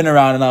whipping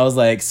around and I was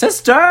like,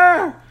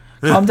 sister,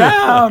 calm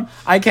down.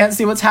 I can't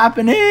see what's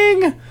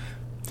happening.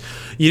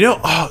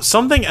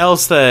 Something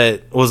else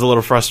that was a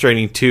little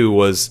frustrating too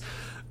was,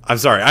 I'm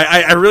sorry,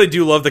 I really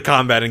do love the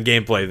combat and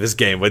gameplay of this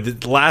game,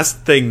 but the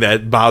last thing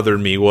that bothered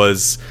me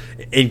was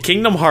in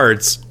Kingdom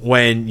Hearts,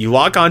 when you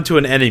lock onto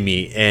an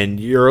enemy and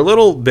you're a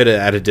little bit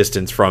at a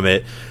distance from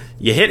it,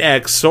 you hit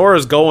X,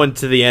 Sora's going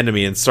to the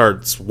enemy and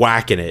starts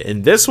whacking it.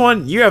 In this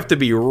one, you have to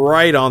be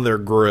right on their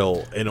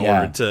grill in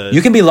order to...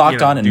 You can be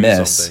locked on and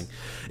miss. Something.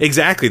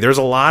 Exactly. There's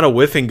a lot of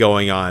whiffing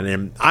going on,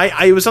 and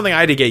it was something I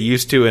had to get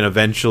used to, and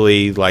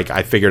eventually,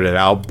 I figured it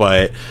out,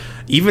 but...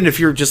 Even if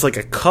you're just like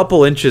a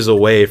couple inches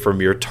away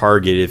from your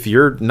target, if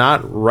you're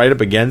not right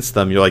up against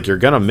them, you're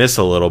going to miss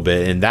a little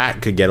bit, and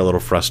that could get a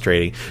little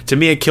frustrating. To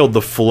me, it killed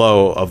the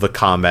flow of the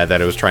combat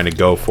that it was trying to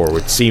go for,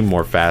 which seemed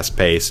more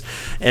fast-paced.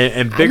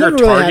 And bigger I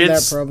never really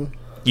targets... had that problem.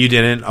 You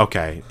didn't?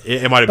 Okay.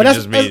 It might have been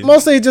just me.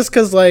 Mostly just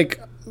because,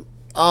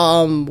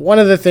 one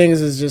of the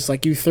things is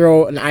just, you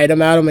throw an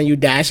item at them and you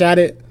dash at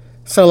it.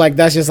 So,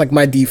 that's just,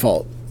 my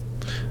default.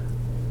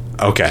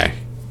 Okay.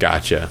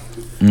 Gotcha.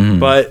 Mm-hmm.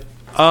 But...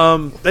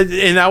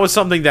 and that was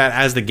something that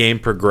as the game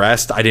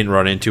progressed I didn't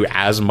run into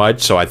as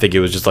much, so I think it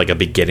was just a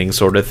beginning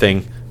sort of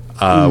thing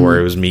where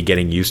it was me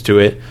getting used to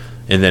it,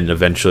 and then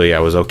eventually I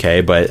was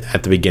okay, but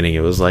at the beginning it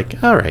was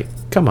all right,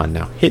 come on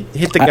now, hit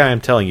the guy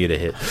I'm telling you to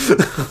hit.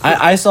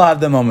 I still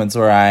have the moments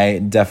where I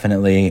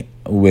definitely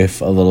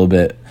whiff a little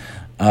bit,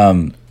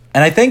 and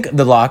I think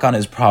the lock-on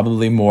is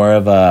probably more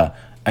of a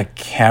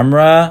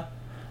camera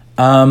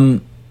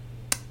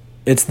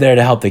it's there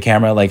to help the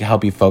camera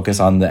help you focus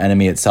on the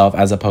enemy itself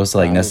as opposed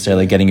to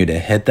necessarily getting you to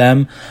hit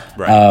them.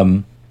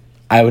 Right.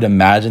 I would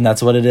imagine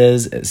that's what it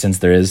is, since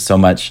there is so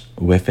much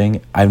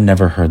whiffing. I've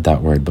never heard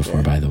that word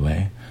before, by the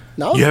way.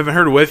 No, you haven't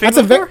heard of whiffing? It's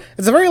a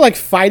very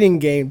fighting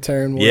game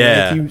term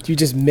where you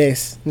just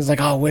miss. It's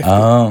whiff.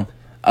 Oh,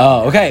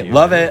 okay.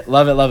 Love it.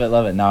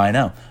 Now I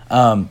know.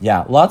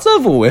 Lots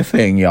of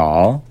whiffing,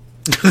 y'all.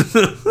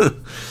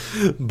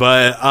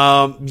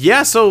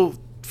 But so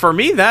for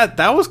me, that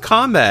was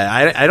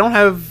combat. I don't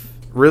have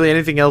really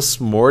anything else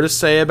more to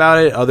say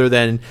about it other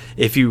than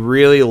if you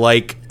really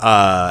like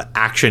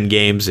action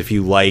games, if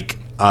you like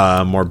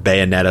more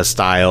Bayonetta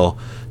style,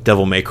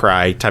 Devil May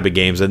Cry type of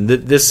games, and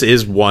this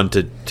is one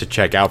to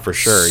check out for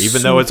sure.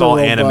 Even though it's all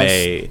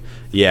anime,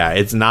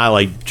 it's not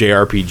like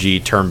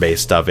JRPG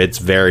turn-based stuff. It's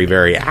very,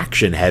 very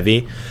action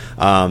heavy,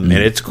 and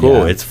it's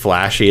cool. Yeah. It's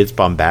flashy. It's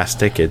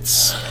bombastic.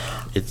 It's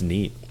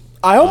neat.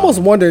 I almost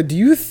wonder, do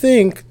you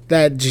think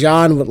that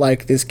John would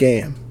like this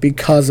game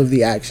because of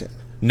the action?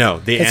 No,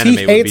 the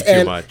anime would be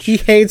too much. He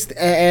hates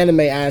the anime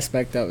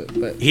aspect of it.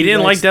 But he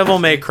didn't like Devil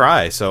May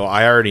Cry, so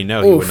I already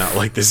know he would not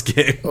like this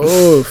game.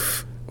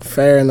 Oof.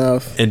 Fair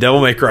enough. And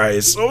Devil May Cry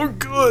is so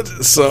good.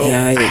 So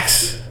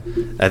yikes.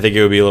 I think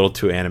it would be a little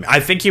too anime.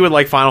 I think he would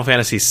like Final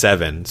Fantasy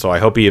VII, so I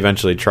hope he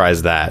eventually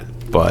tries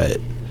that,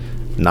 but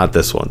not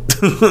this one.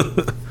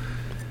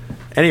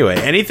 Anyway,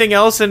 anything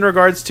else in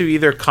regards to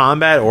either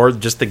combat or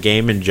just the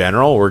game in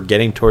general? We're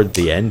getting toward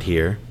the end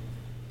here.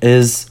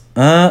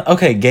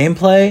 Okay,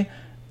 gameplay.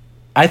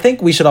 I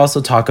think we should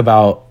also talk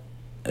about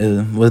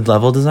would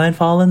level design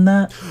fall in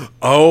that?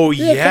 Oh,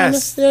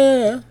 yes.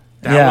 Kinda,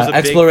 yeah,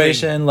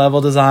 exploration, level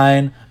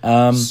design.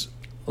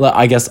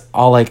 I guess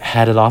I'll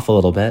head it off a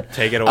little bit.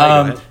 Take it away.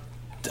 Go ahead.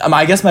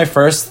 I guess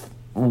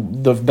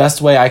the best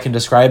way I can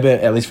describe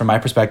it, at least from my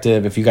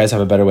perspective, if you guys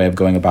have a better way of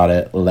going about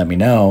it, let me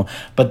know.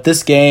 But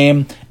this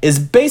game is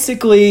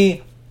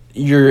basically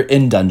you're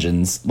in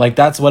dungeons.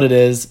 That's what it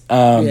is.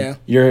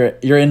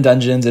 You're in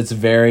dungeons. It's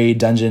very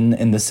dungeon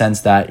in the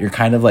sense that you're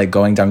kind of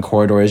going down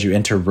corridors. You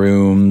enter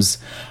rooms.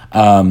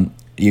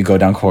 You go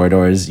down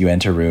corridors. You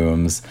enter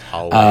rooms.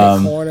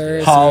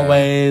 Hallways.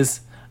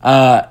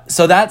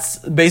 So that's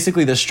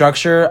basically the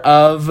structure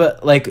of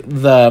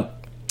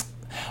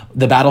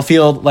the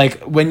battlefield,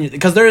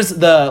 because there's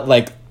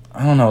the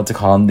I don't know what to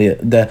call them,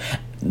 the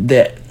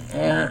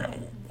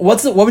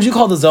what would you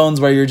call the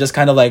zones where you're just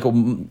kind of like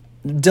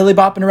dilly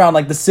bopping around,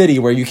 like the city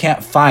where you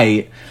can't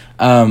fight?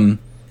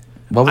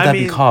 What would that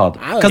be called?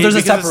 Because there's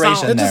a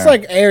separation it's there. just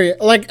like area,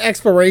 like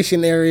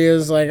exploration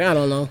areas. Like, I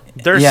don't know.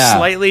 There's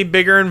slightly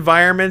bigger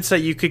environments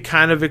that you could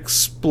kind of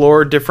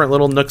explore different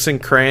little nooks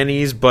and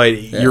crannies,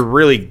 but you're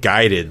really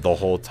guided the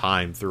whole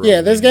time through.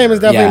 Yeah, this game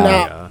is definitely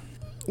not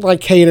like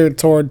catered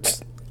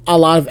towards a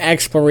lot of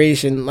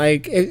exploration.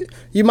 Like,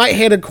 you might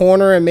hit a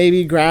corner and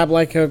maybe grab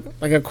like a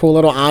cool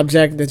little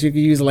object that you could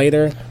use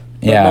later.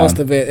 But most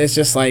of it's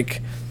just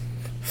like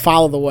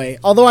follow the way.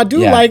 Although I do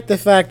like the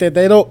fact that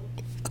they don't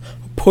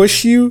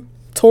push you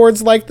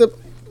towards like the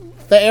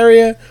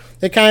area.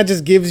 It kind of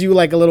just gives you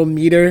like a little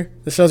meter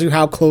that shows you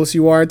how close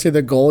you are to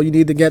the goal you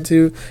need to get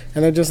to,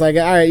 and they're just like,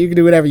 all right, you can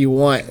do whatever you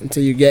want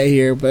until you get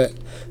here, but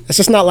it's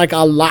just not like a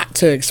lot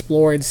to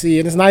explore and see,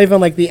 and it's not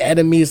even like the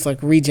enemies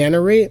like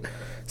regenerate.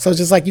 So it's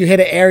just like you hit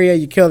an area,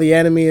 you kill the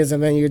enemies,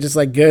 and then you're just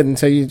like good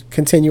until you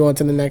continue on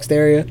to the next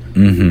area.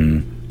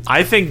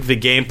 I think the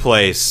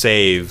gameplay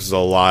saves a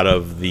lot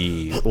of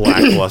the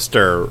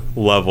lackluster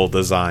level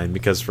design,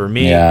 because for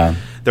me,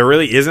 there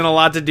really isn't a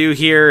lot to do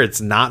here. It's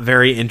not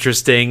very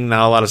interesting,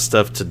 not a lot of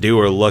stuff to do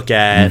or look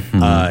at,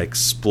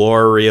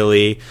 explore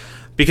really,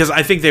 because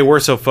I think they were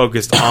so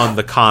focused on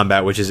the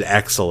combat, which is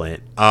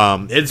excellent.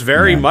 It's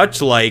very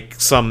much like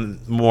some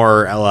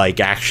more like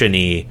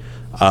action-y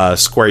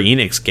Square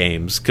Enix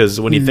games, because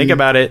when you think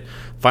about it,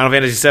 Final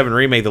Fantasy VII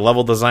Remake, the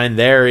level design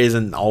there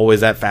isn't always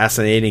that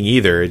fascinating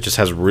either. It just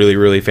has really,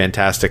 really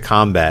fantastic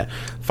combat.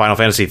 Final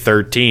Fantasy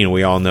 13,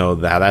 we all know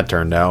how that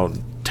turned out.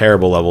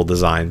 Terrible level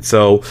design.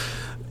 So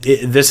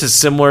this is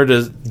similar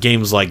to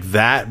games like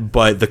that,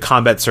 but the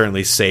combat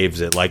certainly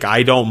saves it. Like,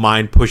 I don't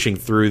mind pushing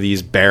through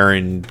these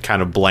barren,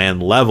 kind of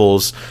bland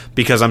levels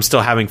because I'm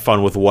still having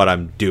fun with what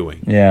I'm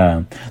doing.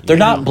 Yeah. They're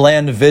not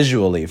bland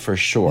visually, for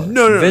sure.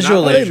 No,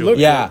 visually, not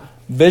visually.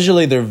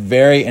 Visually, they're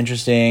very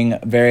interesting,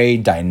 very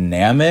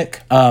dynamic.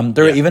 There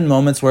were even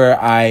moments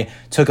where I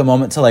took a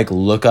moment to like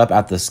look up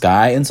at the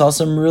sky and saw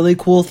some really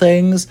cool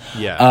things.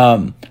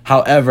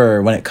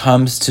 However, when it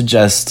comes to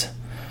just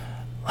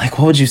like,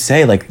 what would you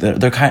say? Like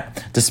they're kind,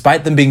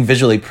 despite them being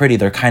visually pretty,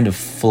 they're kind of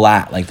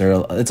flat. Like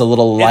it's a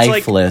little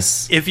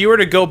lifeless. Like, if you were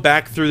to go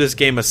back through this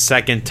game a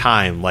second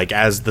time, like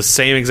as the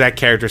same exact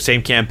character,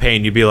 same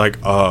campaign, you'd be like,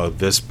 oh,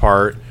 this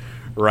part,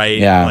 right?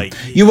 Yeah, like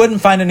you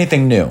wouldn't find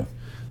anything new.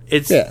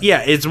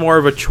 It's more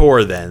of a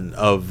chore then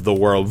of the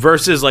world,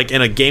 versus like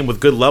in a game with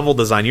good level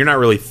design, you're not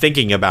really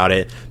thinking about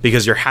it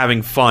because you're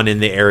having fun in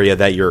the area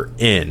that you're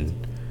in.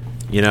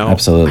 You know?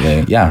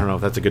 Absolutely. Yeah. I don't know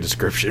if that's a good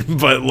description,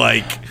 but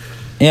like,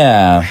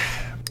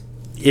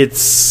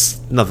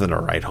 it's nothing to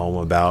write home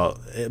about.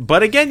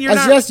 But again, you're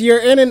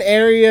in an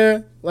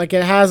area, like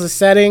it has a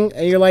setting,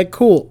 and you're like,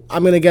 cool,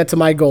 I'm gonna get to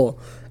my goal,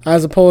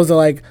 as opposed to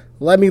like,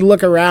 let me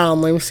look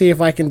around. Let me see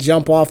if I can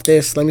jump off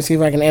this. Let me see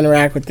if I can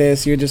interact with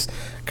this. You're just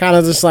kind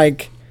of just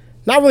like,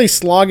 not really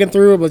slogging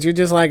through it, but you're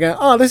just like,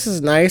 oh, this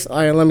is nice. All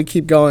right, let me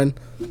keep going.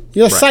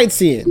 You're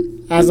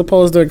sightseeing as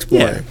opposed to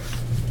exploring.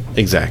 Yeah,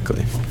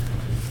 exactly.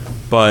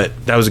 But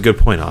that was a good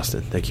point, Austin.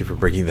 Thank you for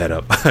bringing that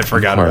up. I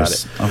forgot about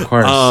it. Of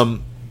course.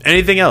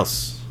 Anything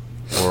else?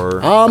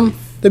 Or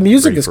the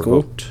music is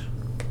cool.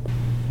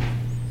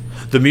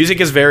 The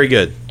music is very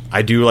good.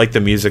 I do like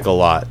the music a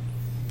lot.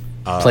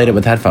 Played it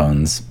with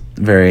headphones.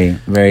 Very,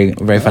 very,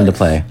 very fun to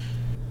play.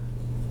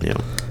 Yeah.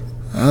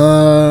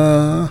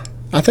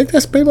 I think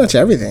that's pretty much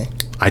everything.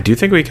 I do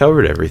think we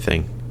covered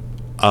everything.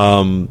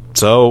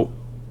 So,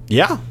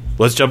 yeah.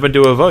 Let's jump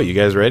into a vote. You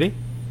guys ready?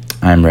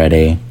 I'm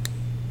ready.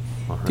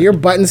 Right. Do your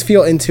buttons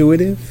feel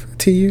intuitive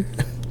to you?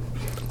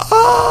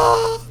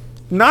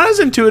 Not as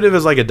intuitive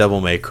as like a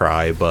Devil May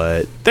Cry,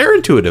 but they're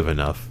intuitive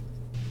enough.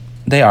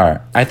 They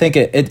are. I think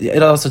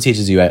it also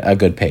teaches you a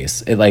good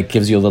pace. It like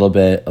gives you a little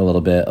bit,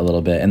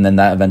 and then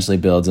that eventually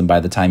builds. And by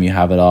the time you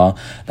have it all,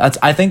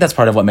 I think that's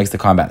part of what makes the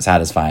combat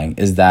satisfying,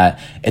 is that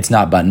it's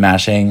not button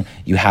mashing.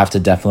 You have to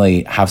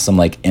definitely have some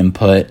like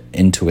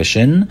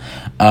intuition.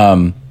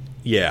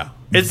 Yeah,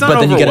 it's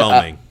not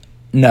overwhelming.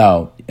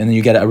 No, and then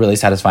you get a really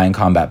satisfying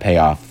combat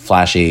payoff,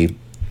 flashy,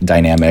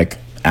 dynamic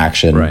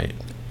action. Right.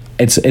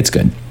 It's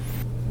good.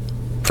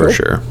 For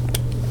sure.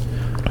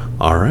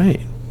 All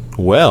right.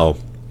 Well,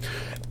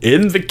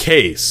 in the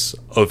case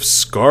of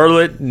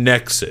Scarlet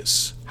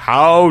Nexus,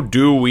 how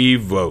do we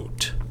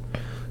vote?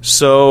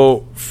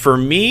 So, for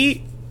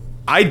me,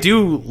 I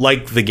do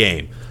like the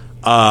game.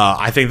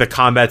 I think the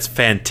combat's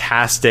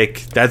fantastic.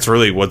 That's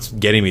really what's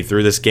getting me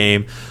through this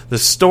game. The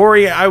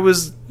story, I'm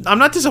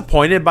not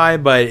disappointed by,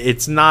 but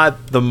it's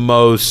not the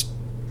most...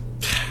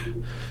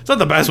 It's not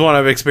the best one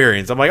I've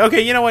experienced. I'm like,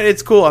 okay, you know what?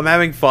 It's cool. I'm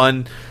having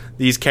fun.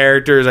 These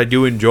characters I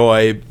do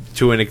enjoy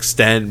to an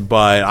extent,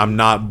 but I'm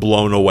not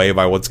blown away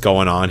by what's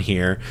going on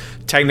here.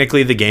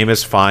 Technically, the game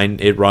is fine.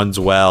 It runs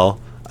well.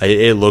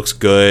 It looks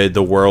good.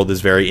 The world is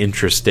very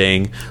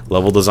interesting.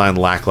 Level design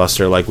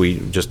lackluster, like we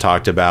just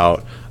talked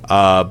about.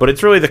 But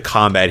it's really the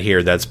combat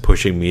here that's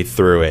pushing me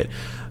through it.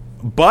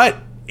 But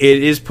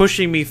it is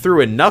pushing me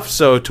through enough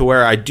so to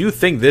where I do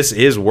think this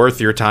is worth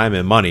your time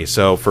and money.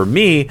 So for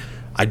me,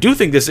 I do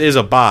think this is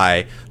a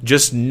buy.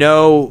 Just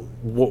know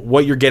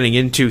what you're getting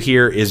into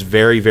here is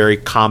very, very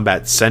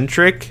combat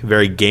centric,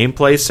 very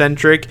gameplay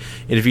centric.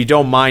 And if you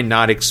don't mind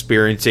not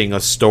experiencing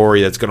a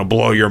story that's going to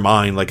blow your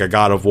mind like a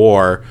God of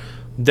War,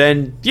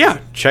 then yeah,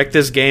 check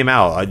this game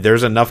out.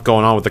 There's enough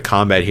going on with the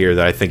combat here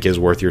that I think is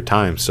worth your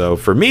time. So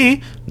for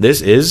me,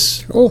 this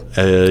is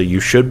you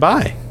should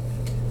buy.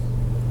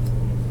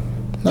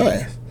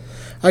 Nice.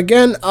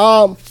 Again,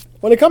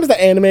 when it comes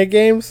to anime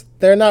games,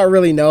 they're not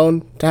really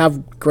known to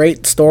have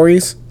great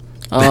stories.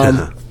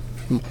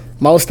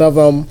 Most of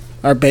them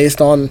are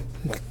based on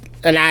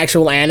an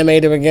actual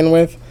anime to begin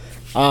with.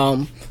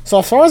 So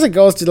as far as it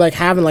goes to like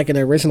having like an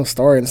original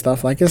story and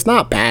stuff, like it's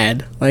not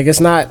bad. Like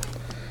it's not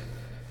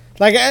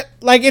like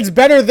it's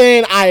better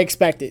than I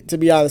expected, to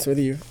be honest with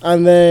you.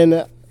 And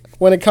then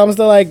when it comes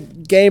to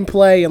like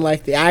gameplay and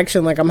like the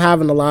action, like I'm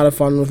having a lot of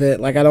fun with it.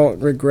 Like I don't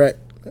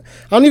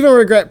even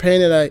regret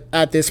paying it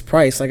at this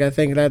price. Like I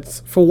think that's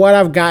for what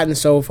I've gotten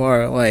so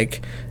far.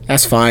 Like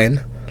that's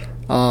fine.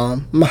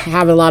 I'm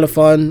having a lot of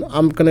fun.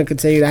 I'm gonna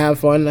continue to have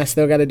fun. I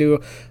still got to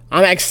do.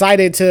 I'm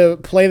excited to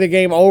play the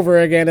game over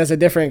again as a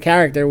different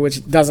character,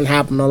 which doesn't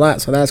happen a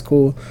lot. So that's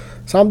cool.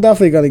 So I'm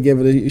definitely gonna give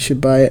it. You should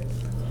buy it.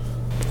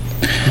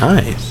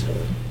 Nice.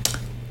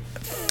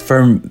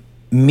 For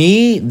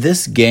me,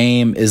 this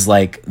game is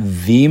like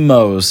the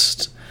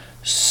most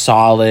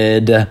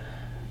solid,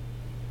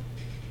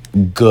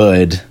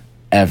 good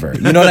ever.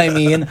 You know what I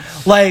mean?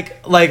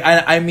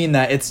 I mean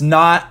that it's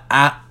not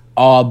at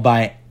all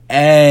by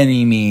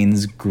any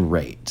means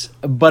great,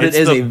 but it's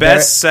it is the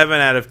best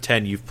 7 out of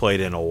 10 you've played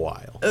in a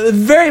while.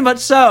 Very much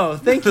so.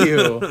 Thank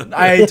you.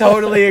 I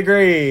totally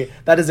agree.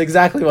 That is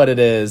exactly what it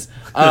is.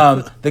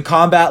 The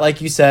combat, like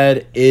you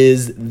said,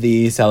 is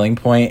the selling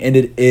point, and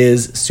it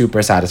is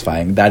super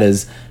satisfying. That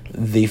is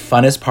the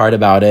funnest part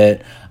about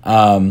it.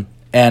 And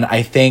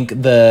I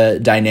think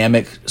the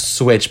dynamic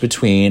switch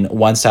between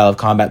one style of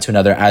combat to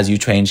another as you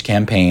change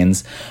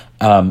campaigns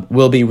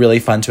will be really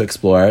fun to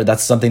explore.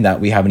 That's something that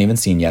we haven't even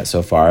seen yet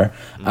so far.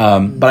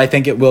 But I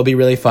think it will be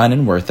really fun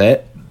and worth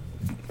it.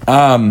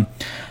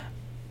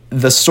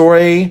 The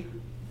story,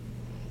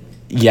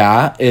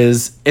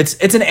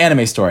 it's an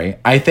anime story.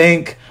 I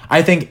think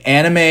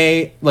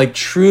anime, like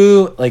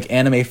true like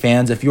anime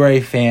fans, if you are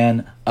a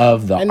fan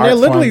of the and art they're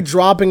literally form,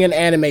 dropping an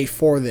anime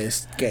for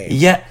this game.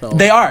 Yeah, so,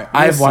 they are.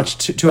 I've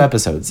watched two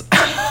episodes.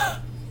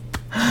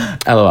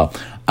 LOL.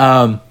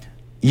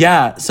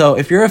 Yeah, so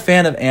if you're a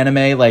fan of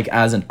anime, like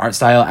as an art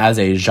style, as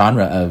a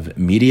genre of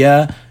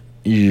media,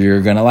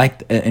 you're gonna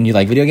like, and you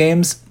like video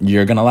games,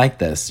 you're gonna like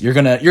this. You're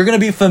gonna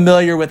be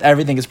familiar with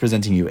everything it's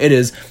presenting you. It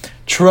is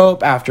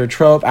trope after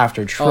trope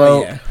after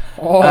trope.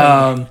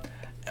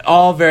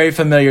 All very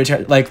familiar.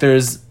 Like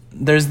there's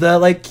the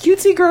like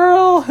cutesy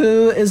girl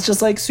who is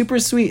just like super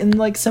sweet and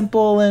like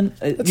simple and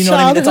you know what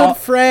I mean. It's all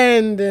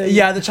friend.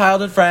 And the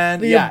childhood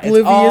friend. The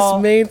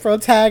oblivious main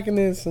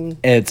protagonist. And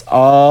it's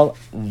all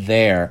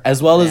there,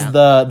 as well as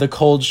the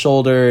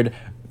cold-shouldered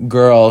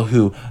girl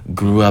who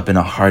grew up in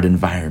a hard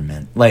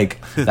environment.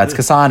 Like that's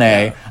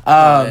Kasane.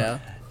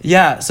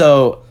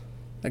 So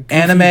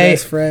anime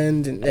best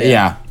friend.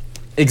 And,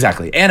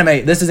 exactly.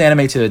 Anime. This is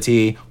anime to a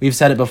T. We've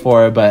said it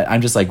before, but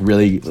I'm just like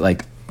really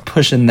like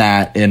pushing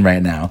that in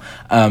right now.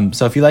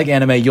 So if you like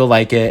anime, you'll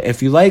like it.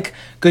 If you like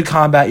good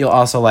combat, you'll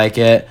also like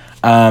it.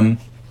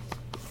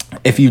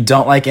 If you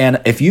don't like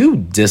if you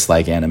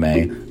dislike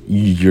anime,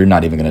 you're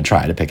not even gonna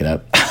try to pick it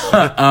up.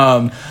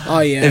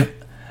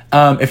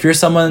 If you're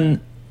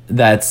someone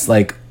that's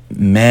like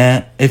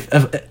meh, if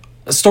a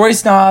story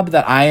snob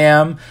that I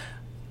am,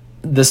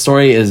 the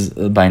story is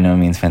by no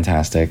means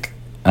fantastic.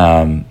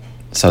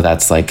 So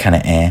that's like kind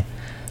of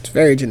It's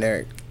very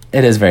generic.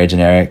 It is very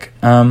generic.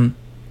 The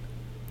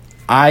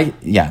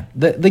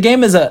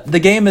game is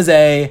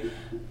a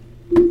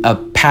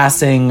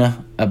passing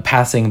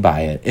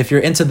by it. If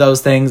you're into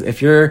those things,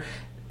 if you're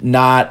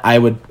not, I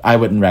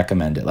wouldn't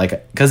recommend it.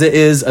 Like, because it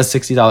is a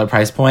 $60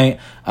 price point.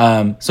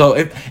 So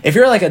if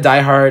you're like a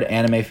diehard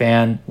anime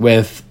fan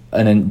with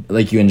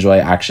like you enjoy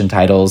action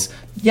titles,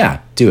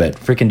 do it.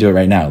 Freaking do it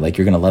right now. Like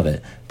you're gonna love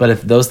it. But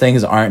if those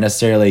things aren't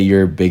necessarily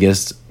your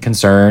biggest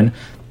concern,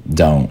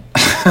 don't.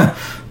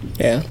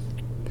 Yeah.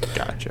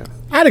 Gotcha.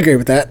 I'd agree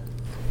with that.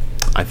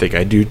 I think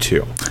I do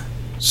too.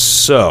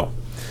 So,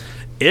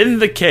 in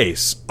the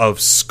case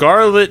of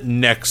Scarlet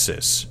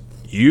Nexus,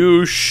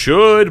 you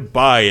should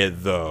buy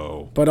it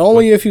though. But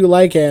only if you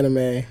like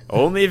anime.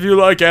 Only if you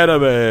like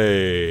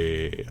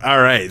anime.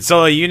 Alright,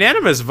 so a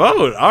unanimous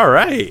vote.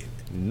 Alright.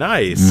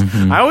 Nice.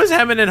 Mm-hmm. I was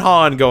hemming and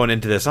hawing going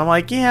into this. I'm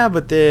like, but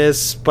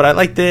I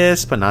like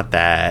this, but not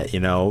that,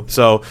 you know?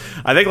 So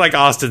I think like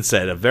Austin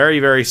said, a very,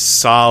 very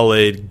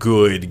solid,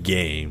 good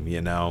game, you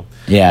know?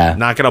 Yeah.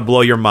 Not going to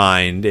blow your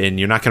mind and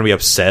you're not going to be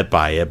upset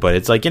by it, but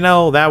it's like,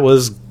 that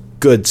was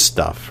good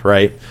stuff,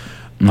 right?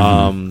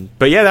 Mm-hmm.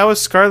 But that was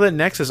Scarlet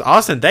Nexus.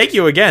 Austin, thank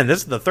you again.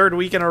 This is the third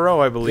week in a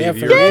row, I believe,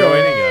 you're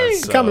joining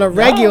us. So. Coming a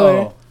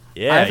regular.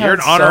 Yeah, you're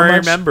an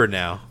honorary member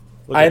now.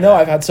 I know,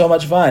 I've had so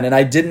much fun,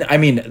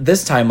 and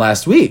this time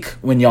last week,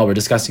 when y'all were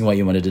discussing what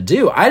you wanted to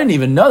do, I didn't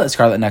even know that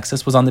Scarlet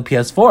Nexus was on the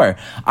PS4.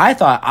 I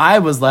thought I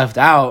was left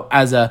out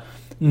as a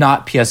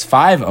not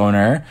PS5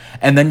 owner,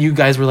 and then you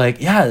guys were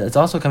like, yeah, it's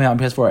also coming out on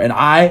PS4, and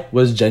I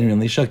was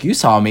genuinely shook. You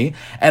saw me,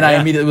 and I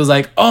immediately was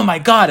like, oh my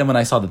god, and when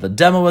I saw that the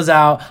demo was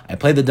out, I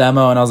played the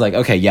demo, and I was like,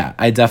 okay, yeah,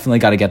 I definitely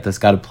got to get this,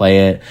 got to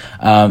play it,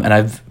 and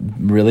I've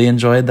really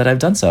enjoyed that I've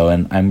done so,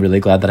 and I'm really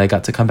glad that I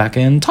got to come back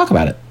and talk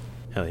about it.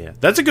 Hell yeah.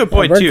 That's a good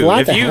point, too.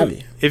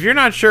 If you're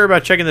not sure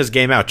about checking this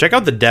game out, check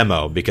out the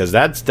demo, because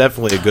that's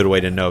definitely a good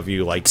way to know if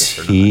you like it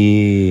or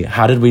not.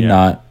 How did we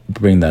not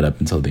bring that up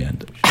until the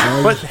end?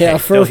 But hey,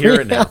 they'll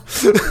hear it now.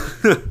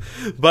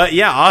 But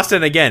yeah,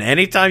 Austin, again,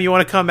 anytime you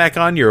want to come back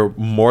on, you're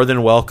more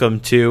than welcome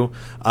to.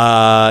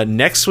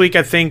 Next week,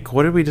 I think,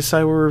 what did we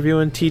decide we're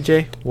reviewing,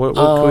 TJ? What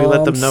can we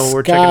let them know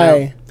we're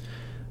checking out?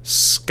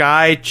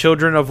 Sky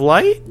Children of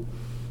Light?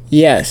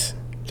 Yes.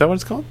 Is that what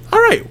it's called? All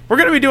right, we're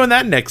going to be doing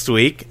that next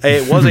week.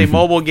 It was a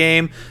mobile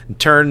game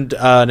turned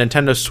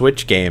Nintendo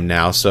Switch game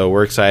now, so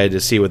we're excited to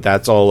see what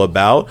that's all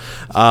about.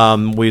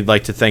 We'd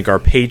like to thank our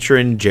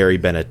patron, Jerry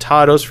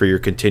Benetatos, for your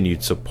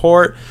continued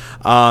support.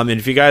 And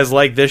if you guys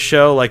like this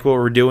show, like what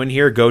we're doing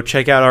here, go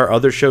check out our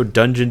other show,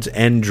 Dungeons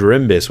and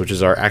Drimbus, which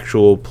is our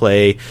actual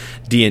play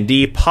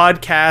D&D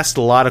podcast.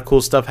 A lot of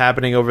cool stuff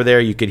happening over there.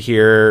 You could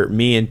hear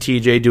me and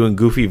TJ doing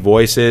goofy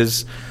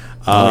voices.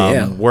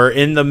 We're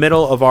in the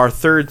middle of our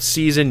third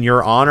season,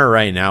 Your Honor,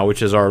 right now,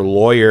 which is our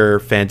lawyer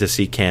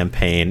fantasy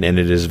campaign, and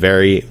it is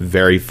very,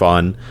 very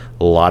fun.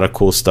 A lot of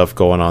cool stuff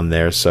going on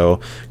there, so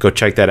go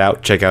check that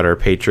out. Check out our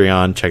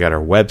Patreon, check out our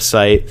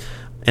website,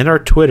 and our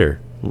Twitter.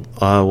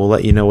 We'll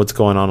let you know what's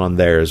going on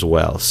there as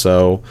well.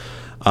 So,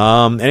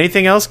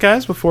 anything else,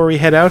 guys, before we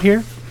head out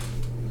here?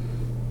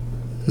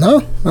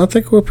 No, I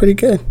think we're pretty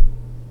good.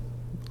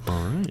 All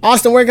right.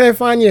 Austin, where can I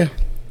find you?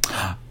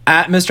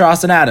 At Mr.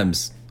 Austin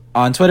Adams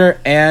on Twitter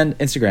and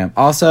Instagram.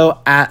 Also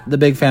at The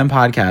Big Fan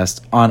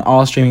Podcast on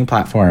all streaming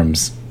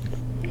platforms.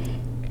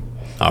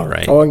 All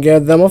right. Go and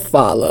give them a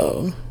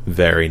follow.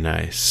 Very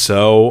nice.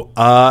 So,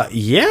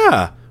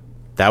 yeah,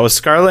 that was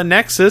Scarlet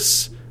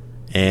Nexus.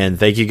 And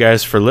thank you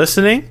guys for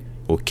listening.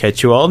 We'll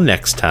catch you all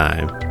next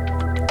time.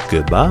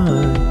 Goodbye.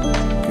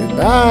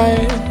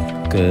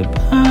 Goodbye.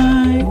 Goodbye.